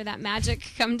amazing to hear that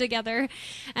magic come together.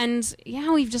 And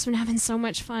yeah, we've just been having so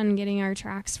much fun getting our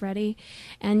tracks ready.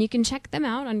 And you can check them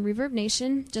out on Reverb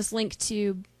Nation. Just link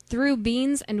to through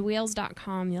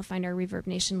beansandwheels.com. You'll find our Reverb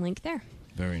Nation link there.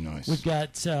 Very nice. We've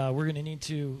got. We're going to need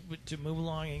to move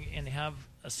along and have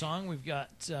a song. We've got,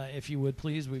 if you would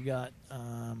please, we've got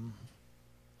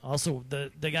also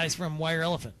the guys from Wire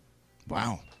Elephant.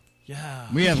 Wow. Yeah.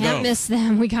 We have Can't go. miss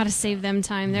them. We got to save them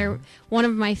time. They're one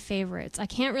of my favorites. I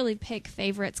can't really pick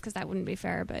favorites because that wouldn't be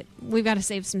fair, but we've got to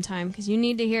save some time because you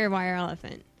need to hear Wire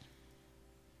Elephant.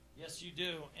 Yes, you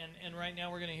do. And right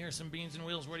now we're going to hear some Beans and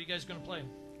Wheels. What are you guys going to play?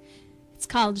 It's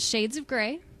called Shades of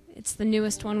Grey. It's the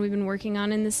newest one we've been working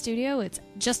on in the studio. It's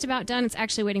just about done. It's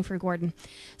actually waiting for Gordon.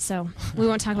 So we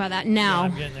won't talk about that now. Yeah,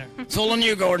 I'm getting there. It's all on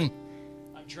you, Gordon.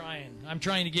 I'm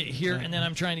trying to get here, and then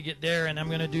I'm trying to get there, and I'm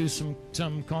going to do some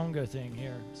conga thing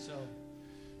here. So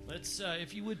let's,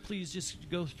 if you would please just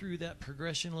go through that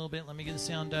progression a little bit. Let me get the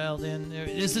sound dialed in.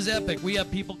 This is epic. We have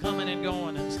people coming and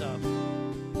going and stuff.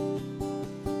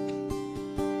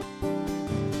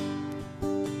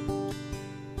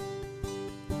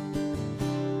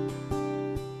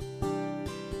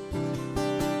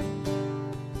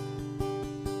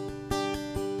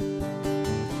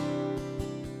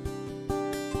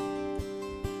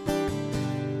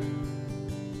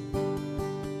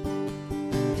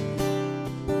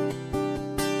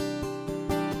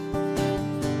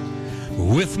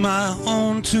 With my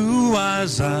own two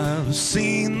eyes I've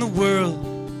seen the world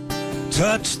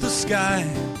touch the sky,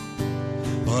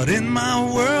 but in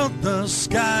my world the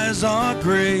skies are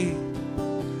gray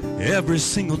every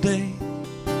single day.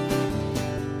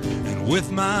 And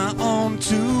with my own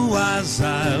two eyes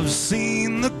I've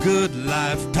seen the good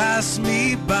life pass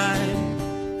me by.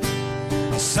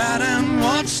 I sat and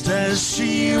watched as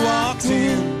she walked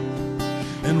in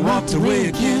and walked away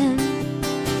again.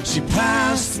 She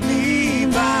passed me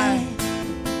by,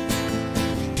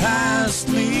 passed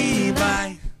me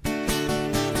by.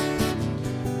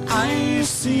 I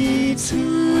see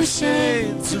two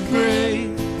shades of gray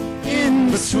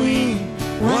in between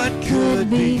what could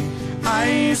be.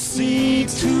 I see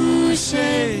two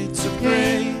shades of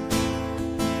gray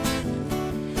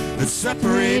that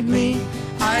separate me.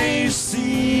 I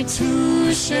see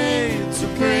two shades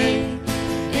of gray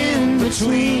in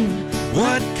between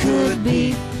what could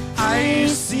be. I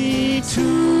see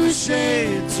two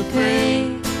shades of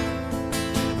gray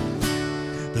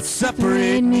that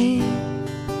separate me,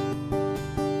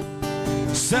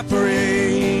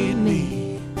 separate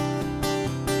me.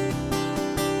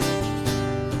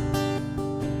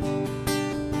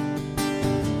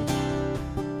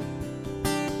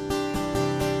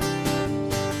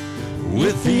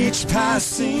 With each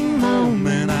passing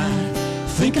moment I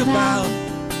think about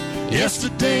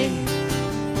yesterday.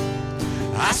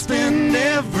 I spend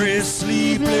every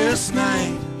sleepless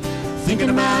night thinking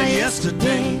about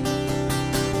yesterday.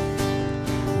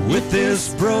 With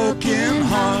this broken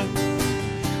heart,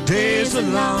 days are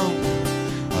long,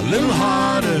 a little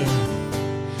harder.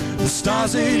 The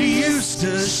stars that used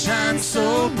to shine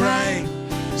so bright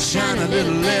shine a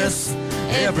little less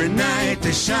every night.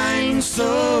 They shine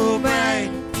so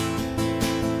bright,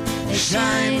 they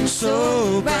shine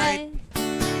so bright.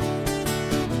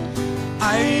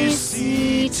 I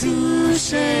see two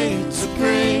shades of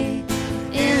gray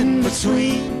in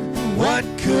between what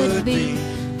could be.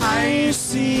 I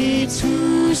see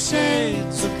two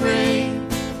shades of gray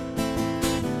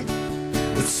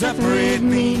that separate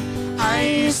me.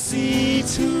 I see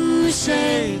two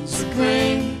shades of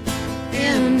gray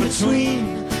in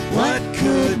between what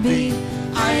could be.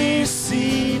 I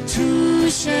see two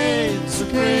shades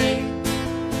of gray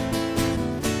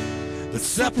that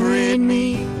separate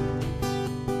me,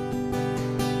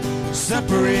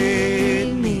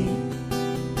 separate me,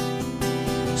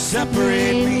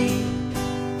 separate me,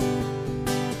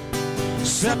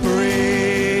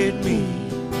 separate me.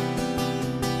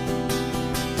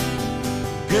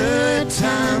 Good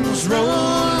times roll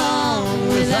on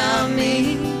without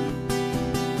me.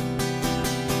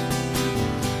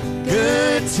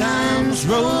 Good times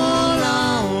roll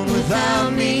on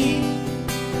without me.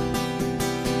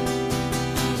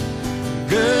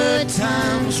 Good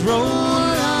times roll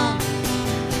on.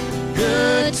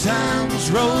 Good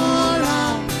times roll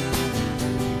on.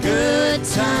 Good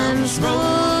times roll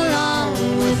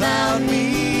on without me.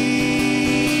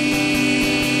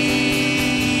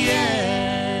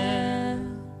 Yeah.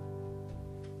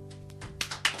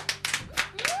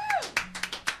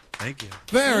 Thank you.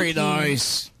 Very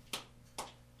nice.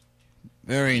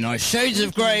 Very nice. Shades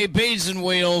of Grey, Beads and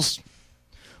Wheels.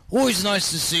 Always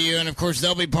nice to see you, and of course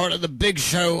they'll be part of the big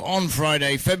show on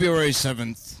Friday, February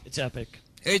 7th. It's epic.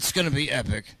 It's going to be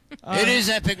epic. It is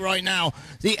epic right now.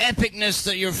 The epicness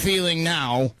that you're feeling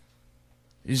now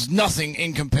is nothing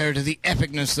in compared to the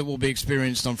epicness that will be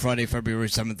experienced on Friday, February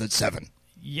 7th at 7.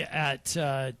 Yeah, at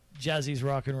Jazzy's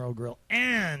Rock and Roll Grill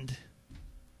and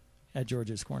at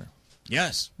George's Corner,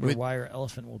 Yes. where Wire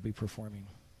Elephant will be performing.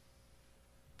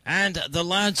 And the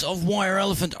lads of Wire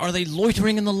Elephant, are they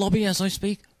loitering in the lobby as I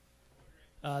speak?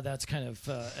 That's kind of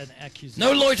an accusation.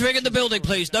 No loitering in the building,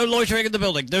 please. No loitering in the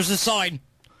building. There's a sign.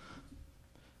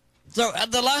 So,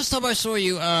 the last time I saw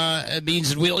you,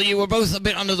 Beans and Wheel, you were both a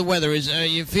bit under the weather. Is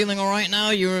you feeling all right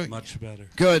now? You're Much better.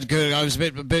 good, good. I was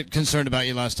a bit concerned about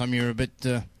you last time. You were a bit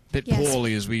Yes,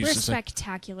 poorly, as we used we're to say.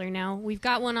 spectacular now. We've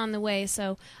got one on the way,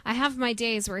 so I have my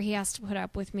days where he has to put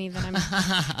up with me that I'm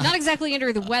not exactly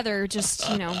under the weather, just,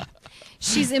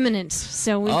 she's imminent.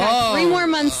 So we've got 3 more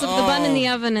months of the bun in the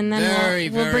oven, and then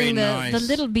we'll very bring the nice.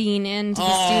 little bean into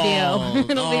the studio.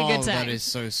 It'll be a good time. That is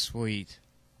so sweet.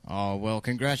 Oh, well,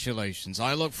 congratulations.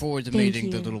 I look forward to Thank meeting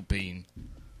the you. little bean.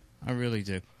 I really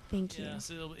do. Thank you. Yes,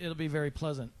 it'll be very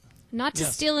pleasant. Not to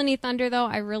Yes. steal any thunder, though.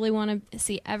 I really want to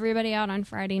see everybody out on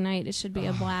Friday night. It should be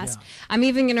a blast. yeah. I'm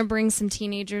even going to bring some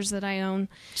teenagers that I own.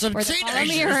 Some or that follow me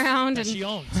teenagers? around. That And, she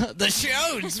owns. The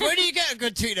shows! Where do you get a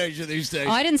good teenager these days?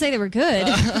 oh, I didn't say they were good.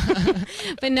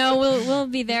 But no, we'll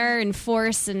be there in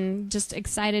force and just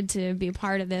excited to be a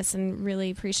part of this and really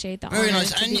appreciate the Very honor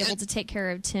nice. to And be able to take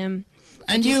care of Tim.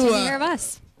 and just you, taking care of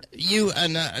us. you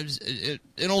and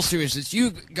in all seriousness, you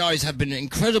guys have been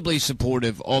incredibly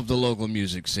supportive of the local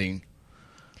music scene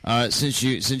since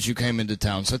you came into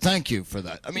town. So thank you for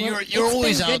that. I mean, Well, you're it's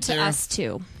always been good out to there. us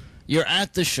too. You're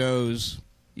at the shows.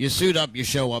 You suit up, you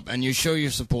show up, and you show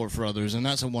your support for others, and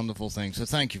that's a wonderful thing. So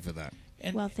thank you for that.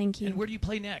 And, Well, thank you. And where do you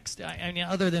play next? I mean,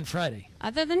 other than Friday.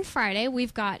 Other than Friday,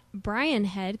 we've got Brian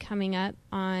Head coming up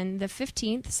on the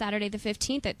 15th, Saturday the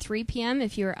 15th at 3 p.m.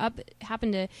 If you're up,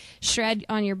 happen to shred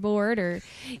on your board or,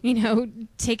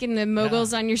 taking the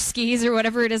moguls on your skis or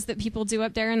whatever it is that people do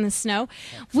up there in the snow,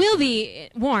 we'll be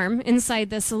warm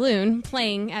inside the saloon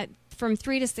playing from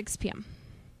 3 to 6 p.m.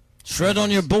 Shred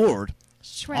on your board.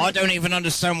 Shred. I don't even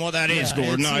understand what that is,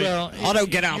 Gordon. I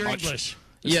don't get out you're much. English.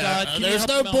 Yeah, Scott, can you there's help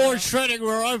no him out board now? shredding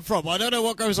where I'm from. I don't know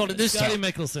what goes on in this Scotty town.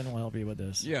 Mickelson will help you with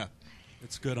this. Yeah.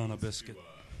 It's good on a biscuit.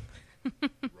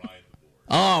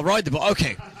 Oh, ride the board.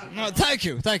 Okay. No, thank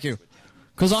you.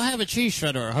 Because I have a cheese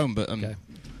shredder at home, but Okay.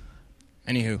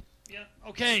 Anywho. Yeah.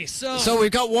 Okay. So. So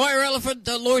we've got Wire Elephant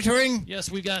loitering. Yes,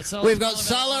 we've got Salah. We've got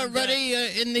Salah ready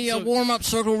in the warm-up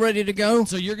circle, ready to go.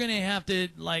 So you're gonna have to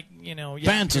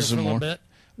Banter for some a little more. bit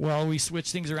while we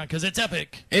switch things around because it's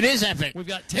epic. It is epic. We've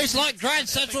got 10 It's like minutes Grand of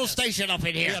Central epicness. Station up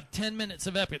in We here. have 10 minutes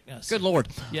of epicness. Good Lord.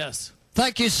 Yes.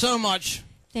 Thank you so much.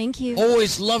 Thank you.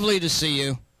 Always lovely to see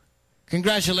you.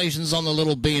 Congratulations on the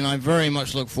little bean. I very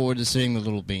much look forward to seeing the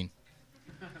little bean.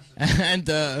 And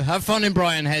have fun in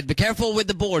Brian Head. Be careful with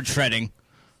the board shredding.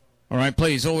 All right,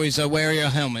 please always wear your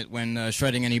helmet when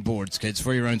shredding any boards, kids,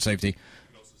 for your own safety. You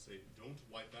can also say, don't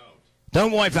wipe out.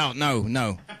 Don't wipe out.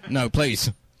 No,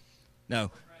 please.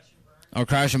 No. Or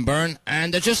crash and burn.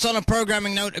 And just on a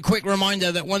programming note, a quick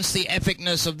reminder that once the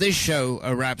epicness of this show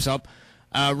wraps up,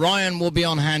 Ryan will be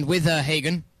on hand with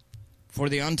Hagen for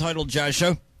the Untitled Jazz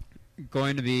Show.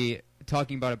 Going to be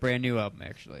talking about a brand new album,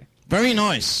 actually. Very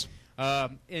nice.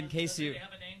 In case you... have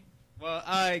a name? Well,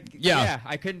 Yeah.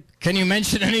 I couldn't... Can you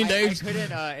mention any I names?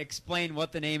 couldn't explain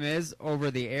what the name is over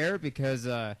the air because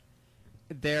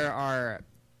there are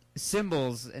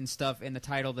symbols and stuff in the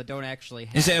title that don't actually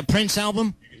have... Is it a Prince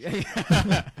album?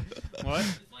 What?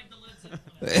 It's like the Led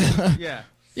Zeppelin. Yeah.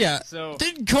 Yeah. So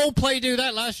Didn't Coldplay do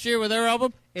that last year with their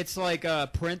album? it's like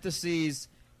parentheses,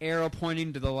 arrow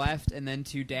pointing to the left, and then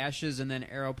 2 dashes, and then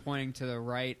arrow pointing to the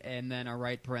right, and then a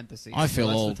right parenthesis. I feel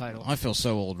That's old. The title. I feel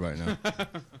so old right now.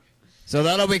 So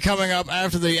that'll be coming up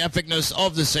after the epicness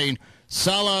of the scene.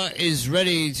 Salah is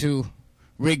ready to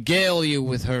regale you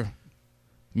with her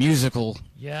musical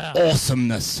Yeah.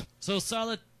 awesomeness. So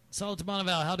Salah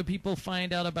Tamanavau, how do people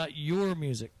find out about your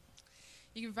music?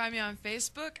 You can find me on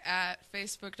Facebook at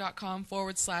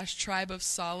facebook.com/Tribe of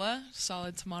Sala,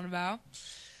 Sala Tamanavau.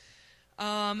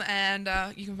 And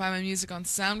you can find my music on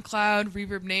SoundCloud,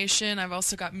 Reverb Nation. I've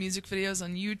also got music videos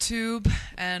on YouTube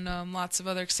and lots of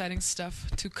other exciting stuff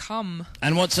to come.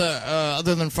 And what's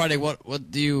other than Friday?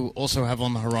 What do you also have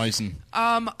on the horizon?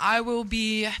 I will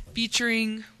be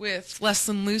featuring with Less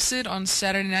Than Lucid on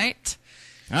Saturday night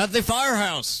At the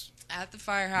Firehouse. at the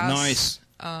Firehouse. Nice.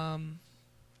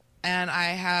 And I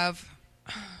have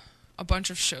a bunch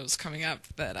of shows coming up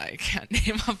that I can't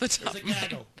name off the top There's a of my head.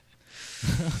 gaggle.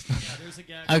 Yeah, there's a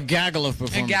gaggle. A gaggle of A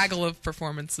performances. gaggle of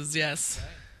performances, yes.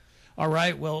 All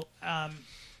right. Well,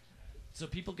 so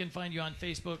people can find you on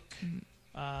Facebook.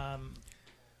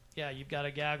 Yeah, you've got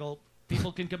a gaggle.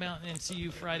 People can come out and see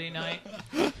you Friday night.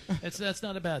 That's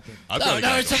not a bad thing. No,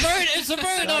 it's a very nice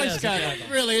has a gaggle. gaggle.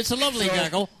 Really, it's a lovely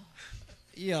gaggle.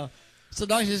 Yeah, it's the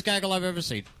nicest gaggle I've ever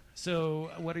seen. So,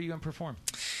 what are you going to perform?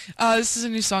 This is a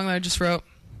new song that I just wrote.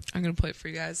 I'm going to play it for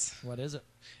you guys. What is it?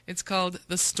 It's called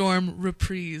The Storm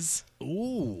Reprise.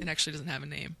 Ooh. It actually doesn't have a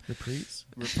name. Reprise.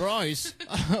 Reprise.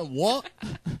 What?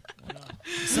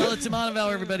 Solid to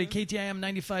Monteval, everybody. KTIM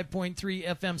 95.3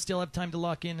 FM. Still have time to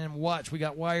lock in and watch. We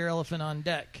got Wire Elephant on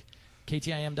deck.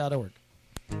 KTIM.org.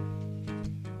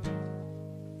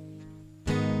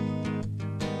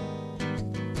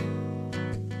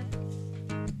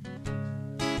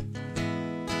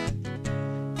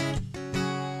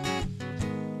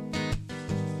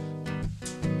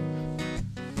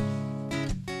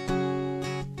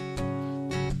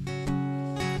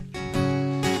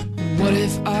 What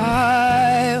if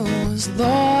I was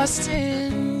lost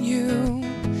in you,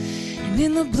 and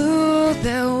in the blue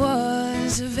there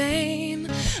was a vein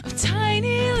of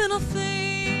tiny little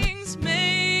things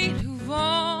made of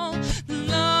all the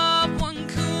love one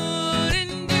could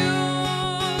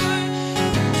endure,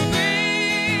 which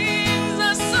brings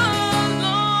us along,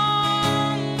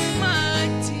 my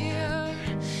dear,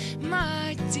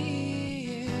 my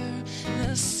dear.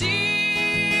 The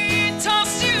sea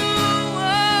tossed you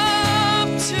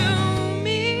to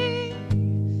me,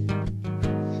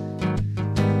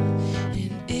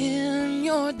 and in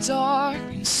your dark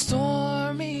and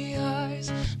stormy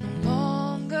eyes, no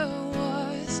longer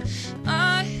was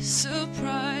I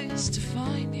surprised to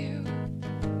find you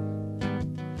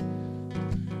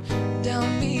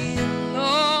down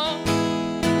below,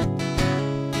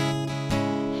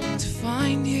 to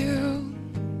find you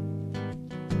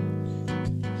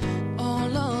all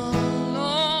alone.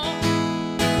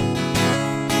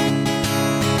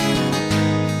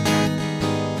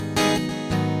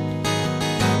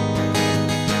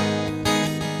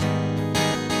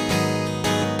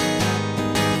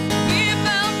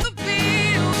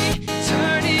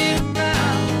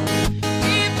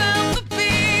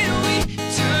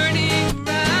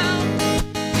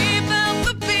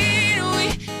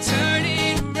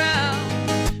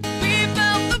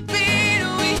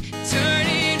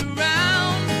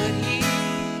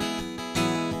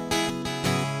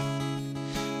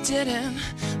 Didn't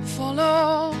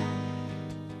follow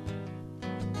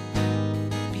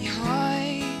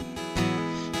behind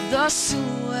the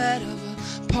silhouette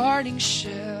of a parting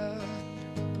ship.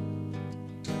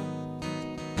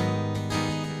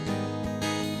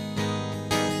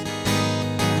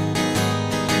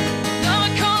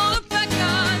 Another call to back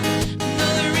on,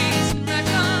 another reason back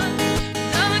on,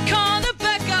 another call to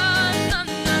back on,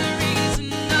 another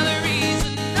reason, another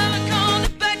reason, another call to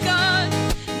back on,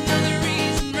 another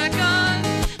reason back on,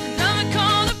 another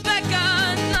call to back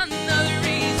on, another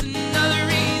reason, another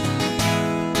reason.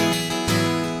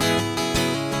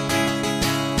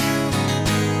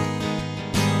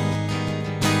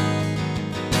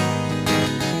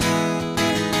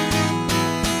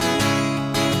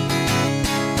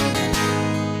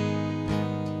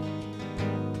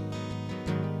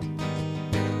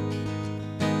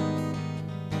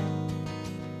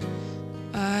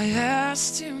 I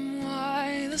asked him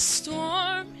why the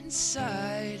storm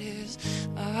inside his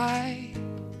eye.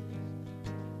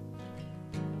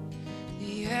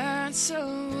 The answer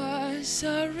was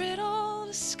a riddle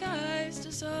disguised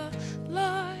as a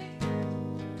lie.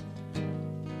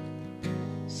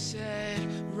 Said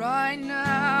right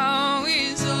now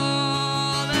is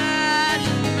all that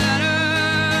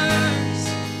matters.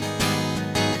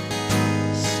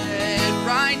 Said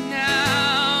right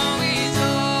now is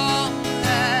all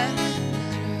that matters.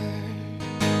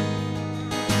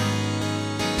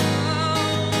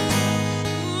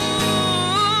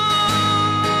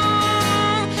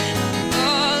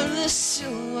 The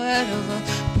silhouette of a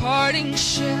parting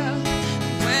ship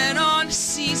went on to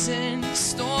season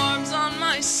storms on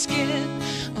my skin.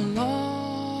 Along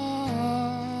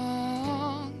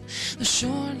the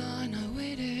shoreline I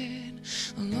waited,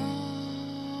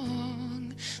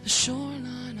 along the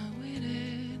shoreline I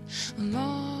waited,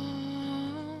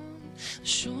 along the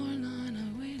shoreline I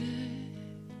waited.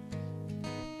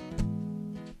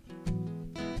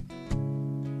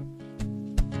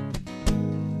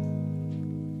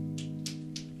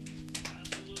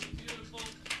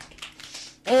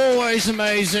 Always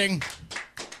amazing.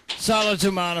 Solid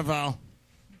to Monteval.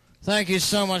 Thank you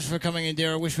so much for coming in,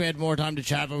 dear. I wish we had more time to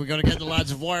chat, but we've got to get the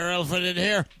lads of Wire Elephant in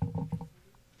here.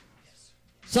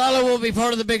 Sala will be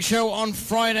part of the big show on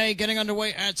Friday, getting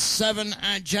underway at 7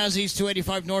 at Jazzy's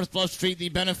 285 North Bluff Street, the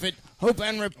benefit Hope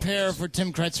and Repair for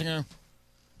Tim Cretsinger.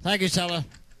 Thank you, Sala.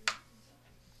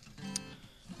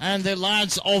 And the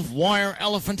lads of Wire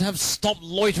Elephant have stopped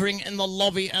loitering in the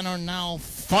lobby and are now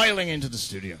filing into the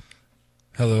studio.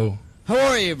 Hello. How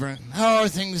are you, Brent? How are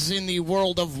things in the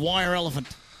world of Wire Elephant?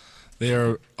 They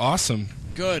are awesome.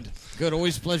 Good. Good.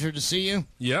 Always a pleasure to see you.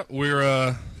 Yep,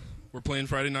 we're playing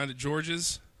Friday night at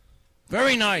George's.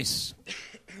 Very nice.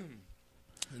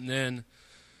 And then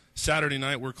Saturday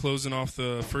night, we're closing off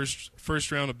the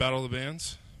first round of Battle of the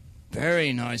Bands.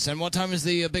 Very nice. And what time is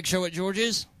the big show at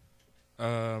George's?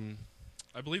 I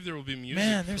believe there will be music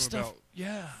Man, from there's stuff. about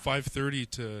Yeah.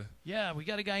 5:30 to... Yeah, we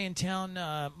got a guy in town,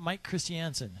 Mike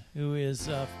Christiansen, who is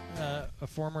a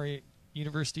former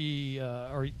university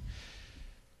or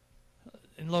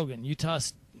in Logan, Utah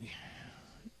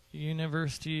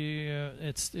University.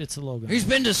 It's a Logan. He's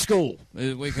been to school.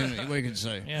 We can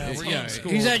say. Yeah, we're going to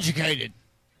school. He's educated.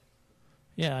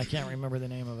 Yeah, I can't remember the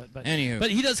name of it, but Anywho.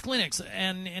 but he does clinics,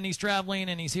 and he's traveling,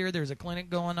 and he's here. There's a clinic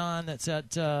going on that's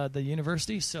at the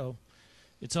university, so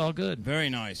it's all good. Very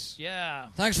nice. Yeah.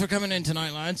 Thanks for coming in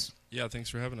tonight, lads. Yeah, thanks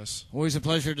for having us. Always a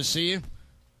pleasure to see you.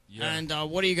 Yeah. And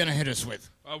what are you going to hit us with?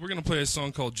 We're going to play a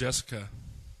song called Jessica.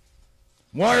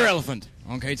 Water Elephant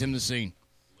on KTIM The Scene.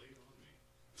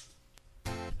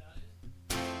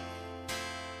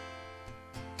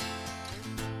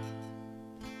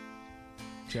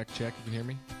 Check, check. You can hear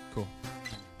me? Cool.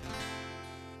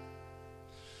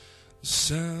 The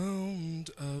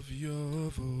sound of your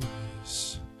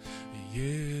voice,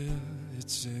 yeah,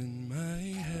 it's in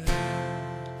my head.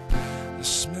 The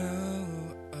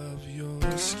smell of your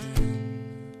skin,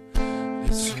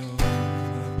 it's on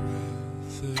my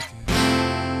breath again.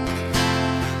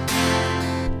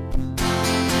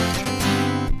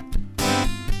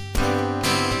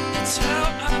 It's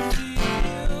how I feel.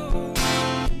 Oh,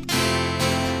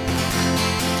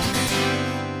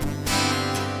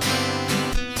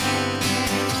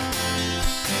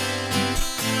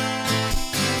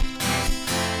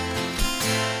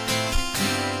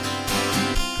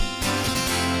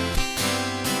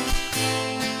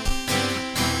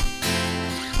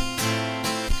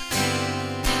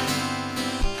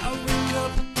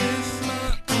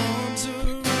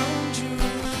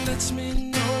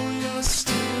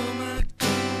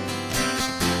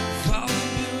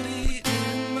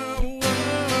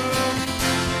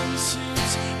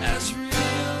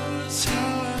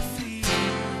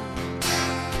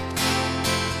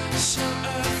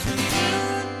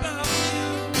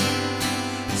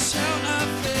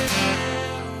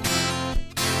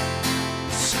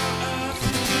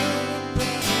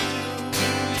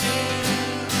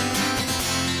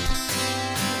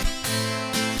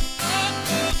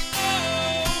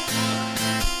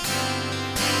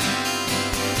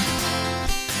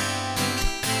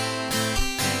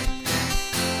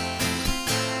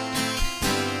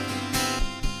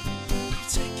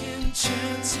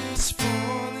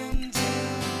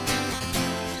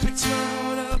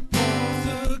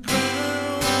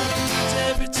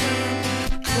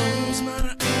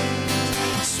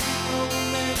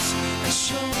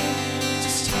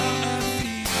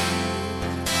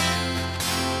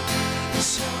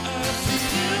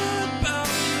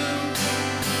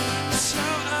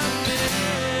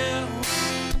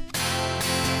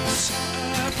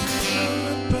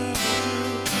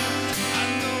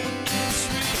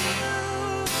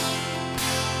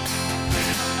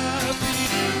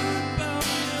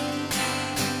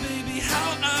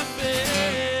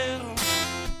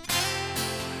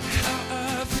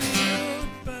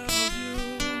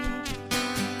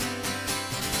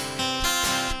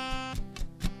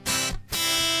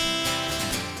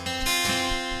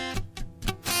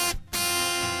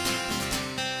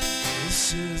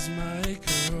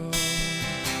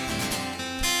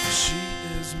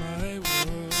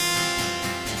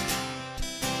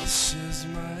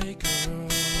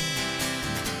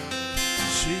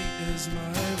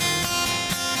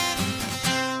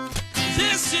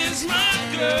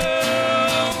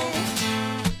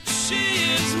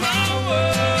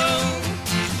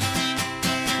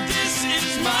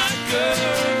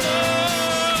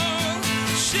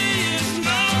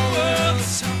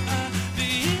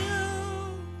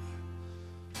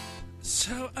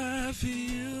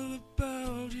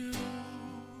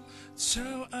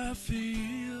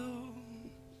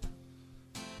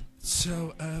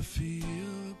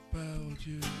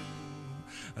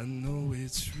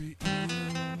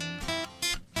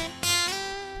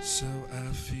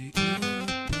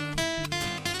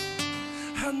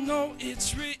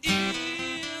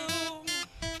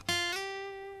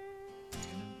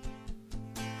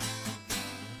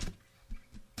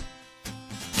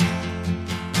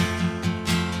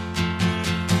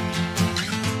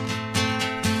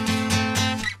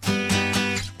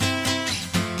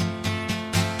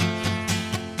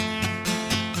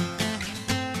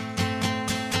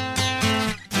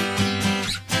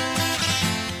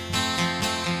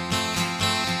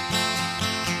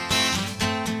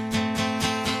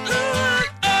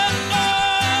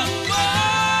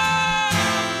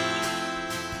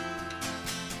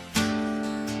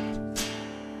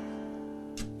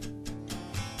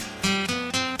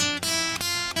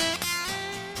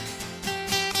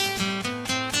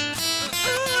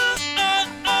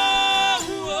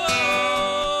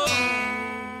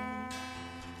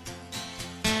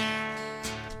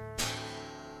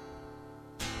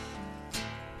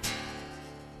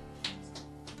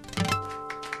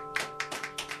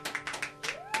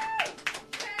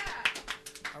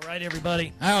 right,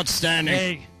 everybody. Outstanding.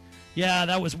 Hey, yeah,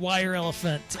 that was Wire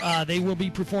Elephant. They will be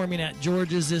performing at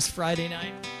George's this Friday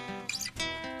night.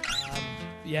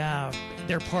 Yeah,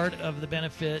 they're part of the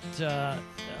benefit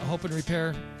Hope and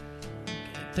Repair.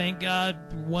 Thank God,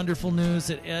 wonderful news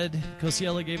that Ed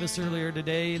Cosiella gave us earlier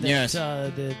today. That, Yes.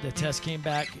 The test came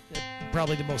back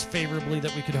probably the most favorably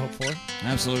that we could hope for.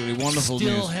 Absolutely wonderful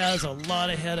Still news. has a lot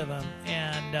ahead of him,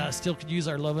 and still could use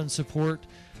our love and support.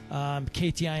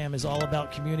 KTIM is all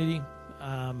about community.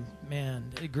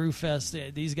 Man, Groove Fest,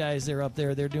 these guys, they're up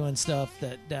there. They're doing stuff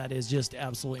that is just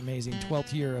absolutely amazing.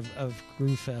 12th year of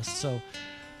Groove Fest. So,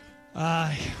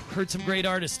 heard some great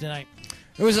artists tonight.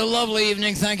 It was a lovely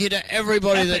evening. Thank you to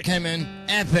everybody that came in.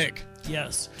 Epic.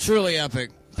 Yes. Truly epic.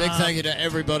 Big thank you to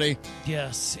everybody.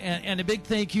 Yes, and a big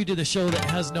thank you to the show that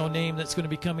has no name that's going to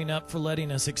be coming up for letting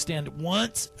us extend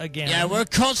once again. Yeah, we're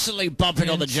constantly bumping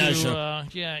on the jazz show.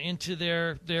 Into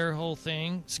their whole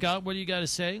thing. Scott, what do you got to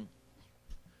say?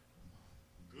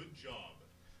 Good job.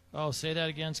 Oh, say that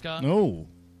again, Scott. No.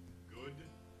 Good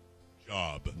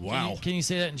job. Wow. Can you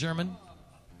say that in German?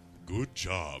 Good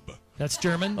job. That's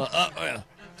German?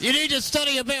 You need to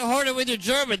study a bit harder with your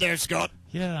German there, Scott.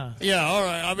 Yeah. Yeah, all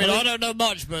right. I mean, I don't know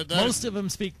much, but... Most of them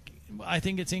speak, I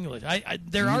think it's English.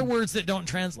 There are words that don't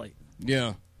translate.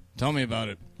 Yeah. Tell me about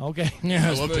it. Okay. Yeah,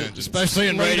 I love tangents. especially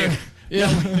in Later. radio. Yeah,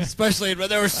 especially in...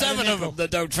 There were 7 of them that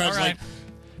don't translate.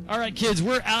 All right, kids,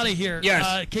 we're out of here.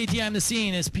 Yes. KTIM The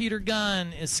Scene is Peter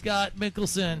Gunn, is Scott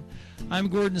Mickelson. I'm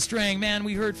Gordon Strang. Man,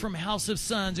 we heard from House of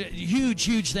Suns.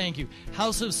 Huge thank you.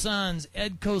 House of Suns,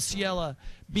 Ed Cosiella,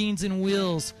 Beans and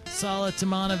Wheels, Sala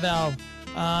Tamanaval.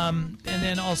 And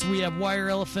then also we have Wire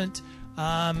Elephant.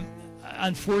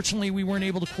 Unfortunately, we weren't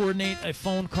able to coordinate a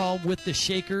phone call with the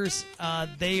Shakers.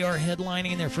 They are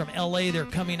headlining. They're from L.A. They're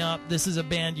coming up. This is a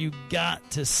band you got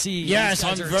to see. Yes, These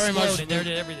guys I'm are very much... exploding. They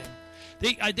did everything.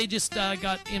 They just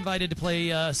got invited to play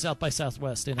South by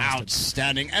Southwest in Austin.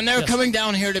 Outstanding. And they're Yes. coming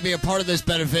down here to be a part of this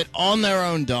benefit on their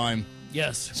own dime.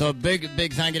 Yes. So big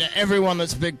thank you to everyone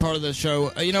that's a big part of the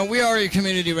show. We are a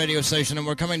community radio station, and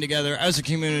we're coming together as a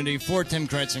community for Tim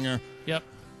Cretsinger. Yep.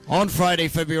 On Friday,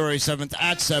 February 7th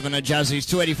at 7 at Jazzy's,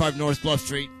 285 North Bluff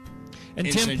Street. And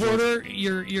in Tim St. George. Porter,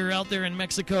 you're out there in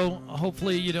Mexico.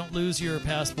 Hopefully you don't lose your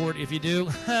passport. If you do,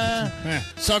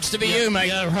 sucks to be you, mate.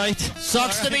 Yeah, right.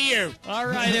 Sucks to be you. All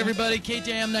right, everybody.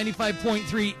 KTIM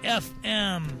 95.3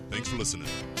 FM. Thanks for listening.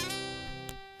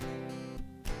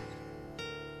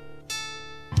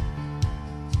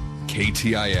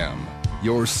 KTIM,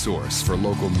 your source for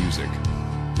local music.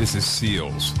 This is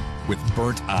Seals with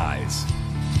Burnt Eyes.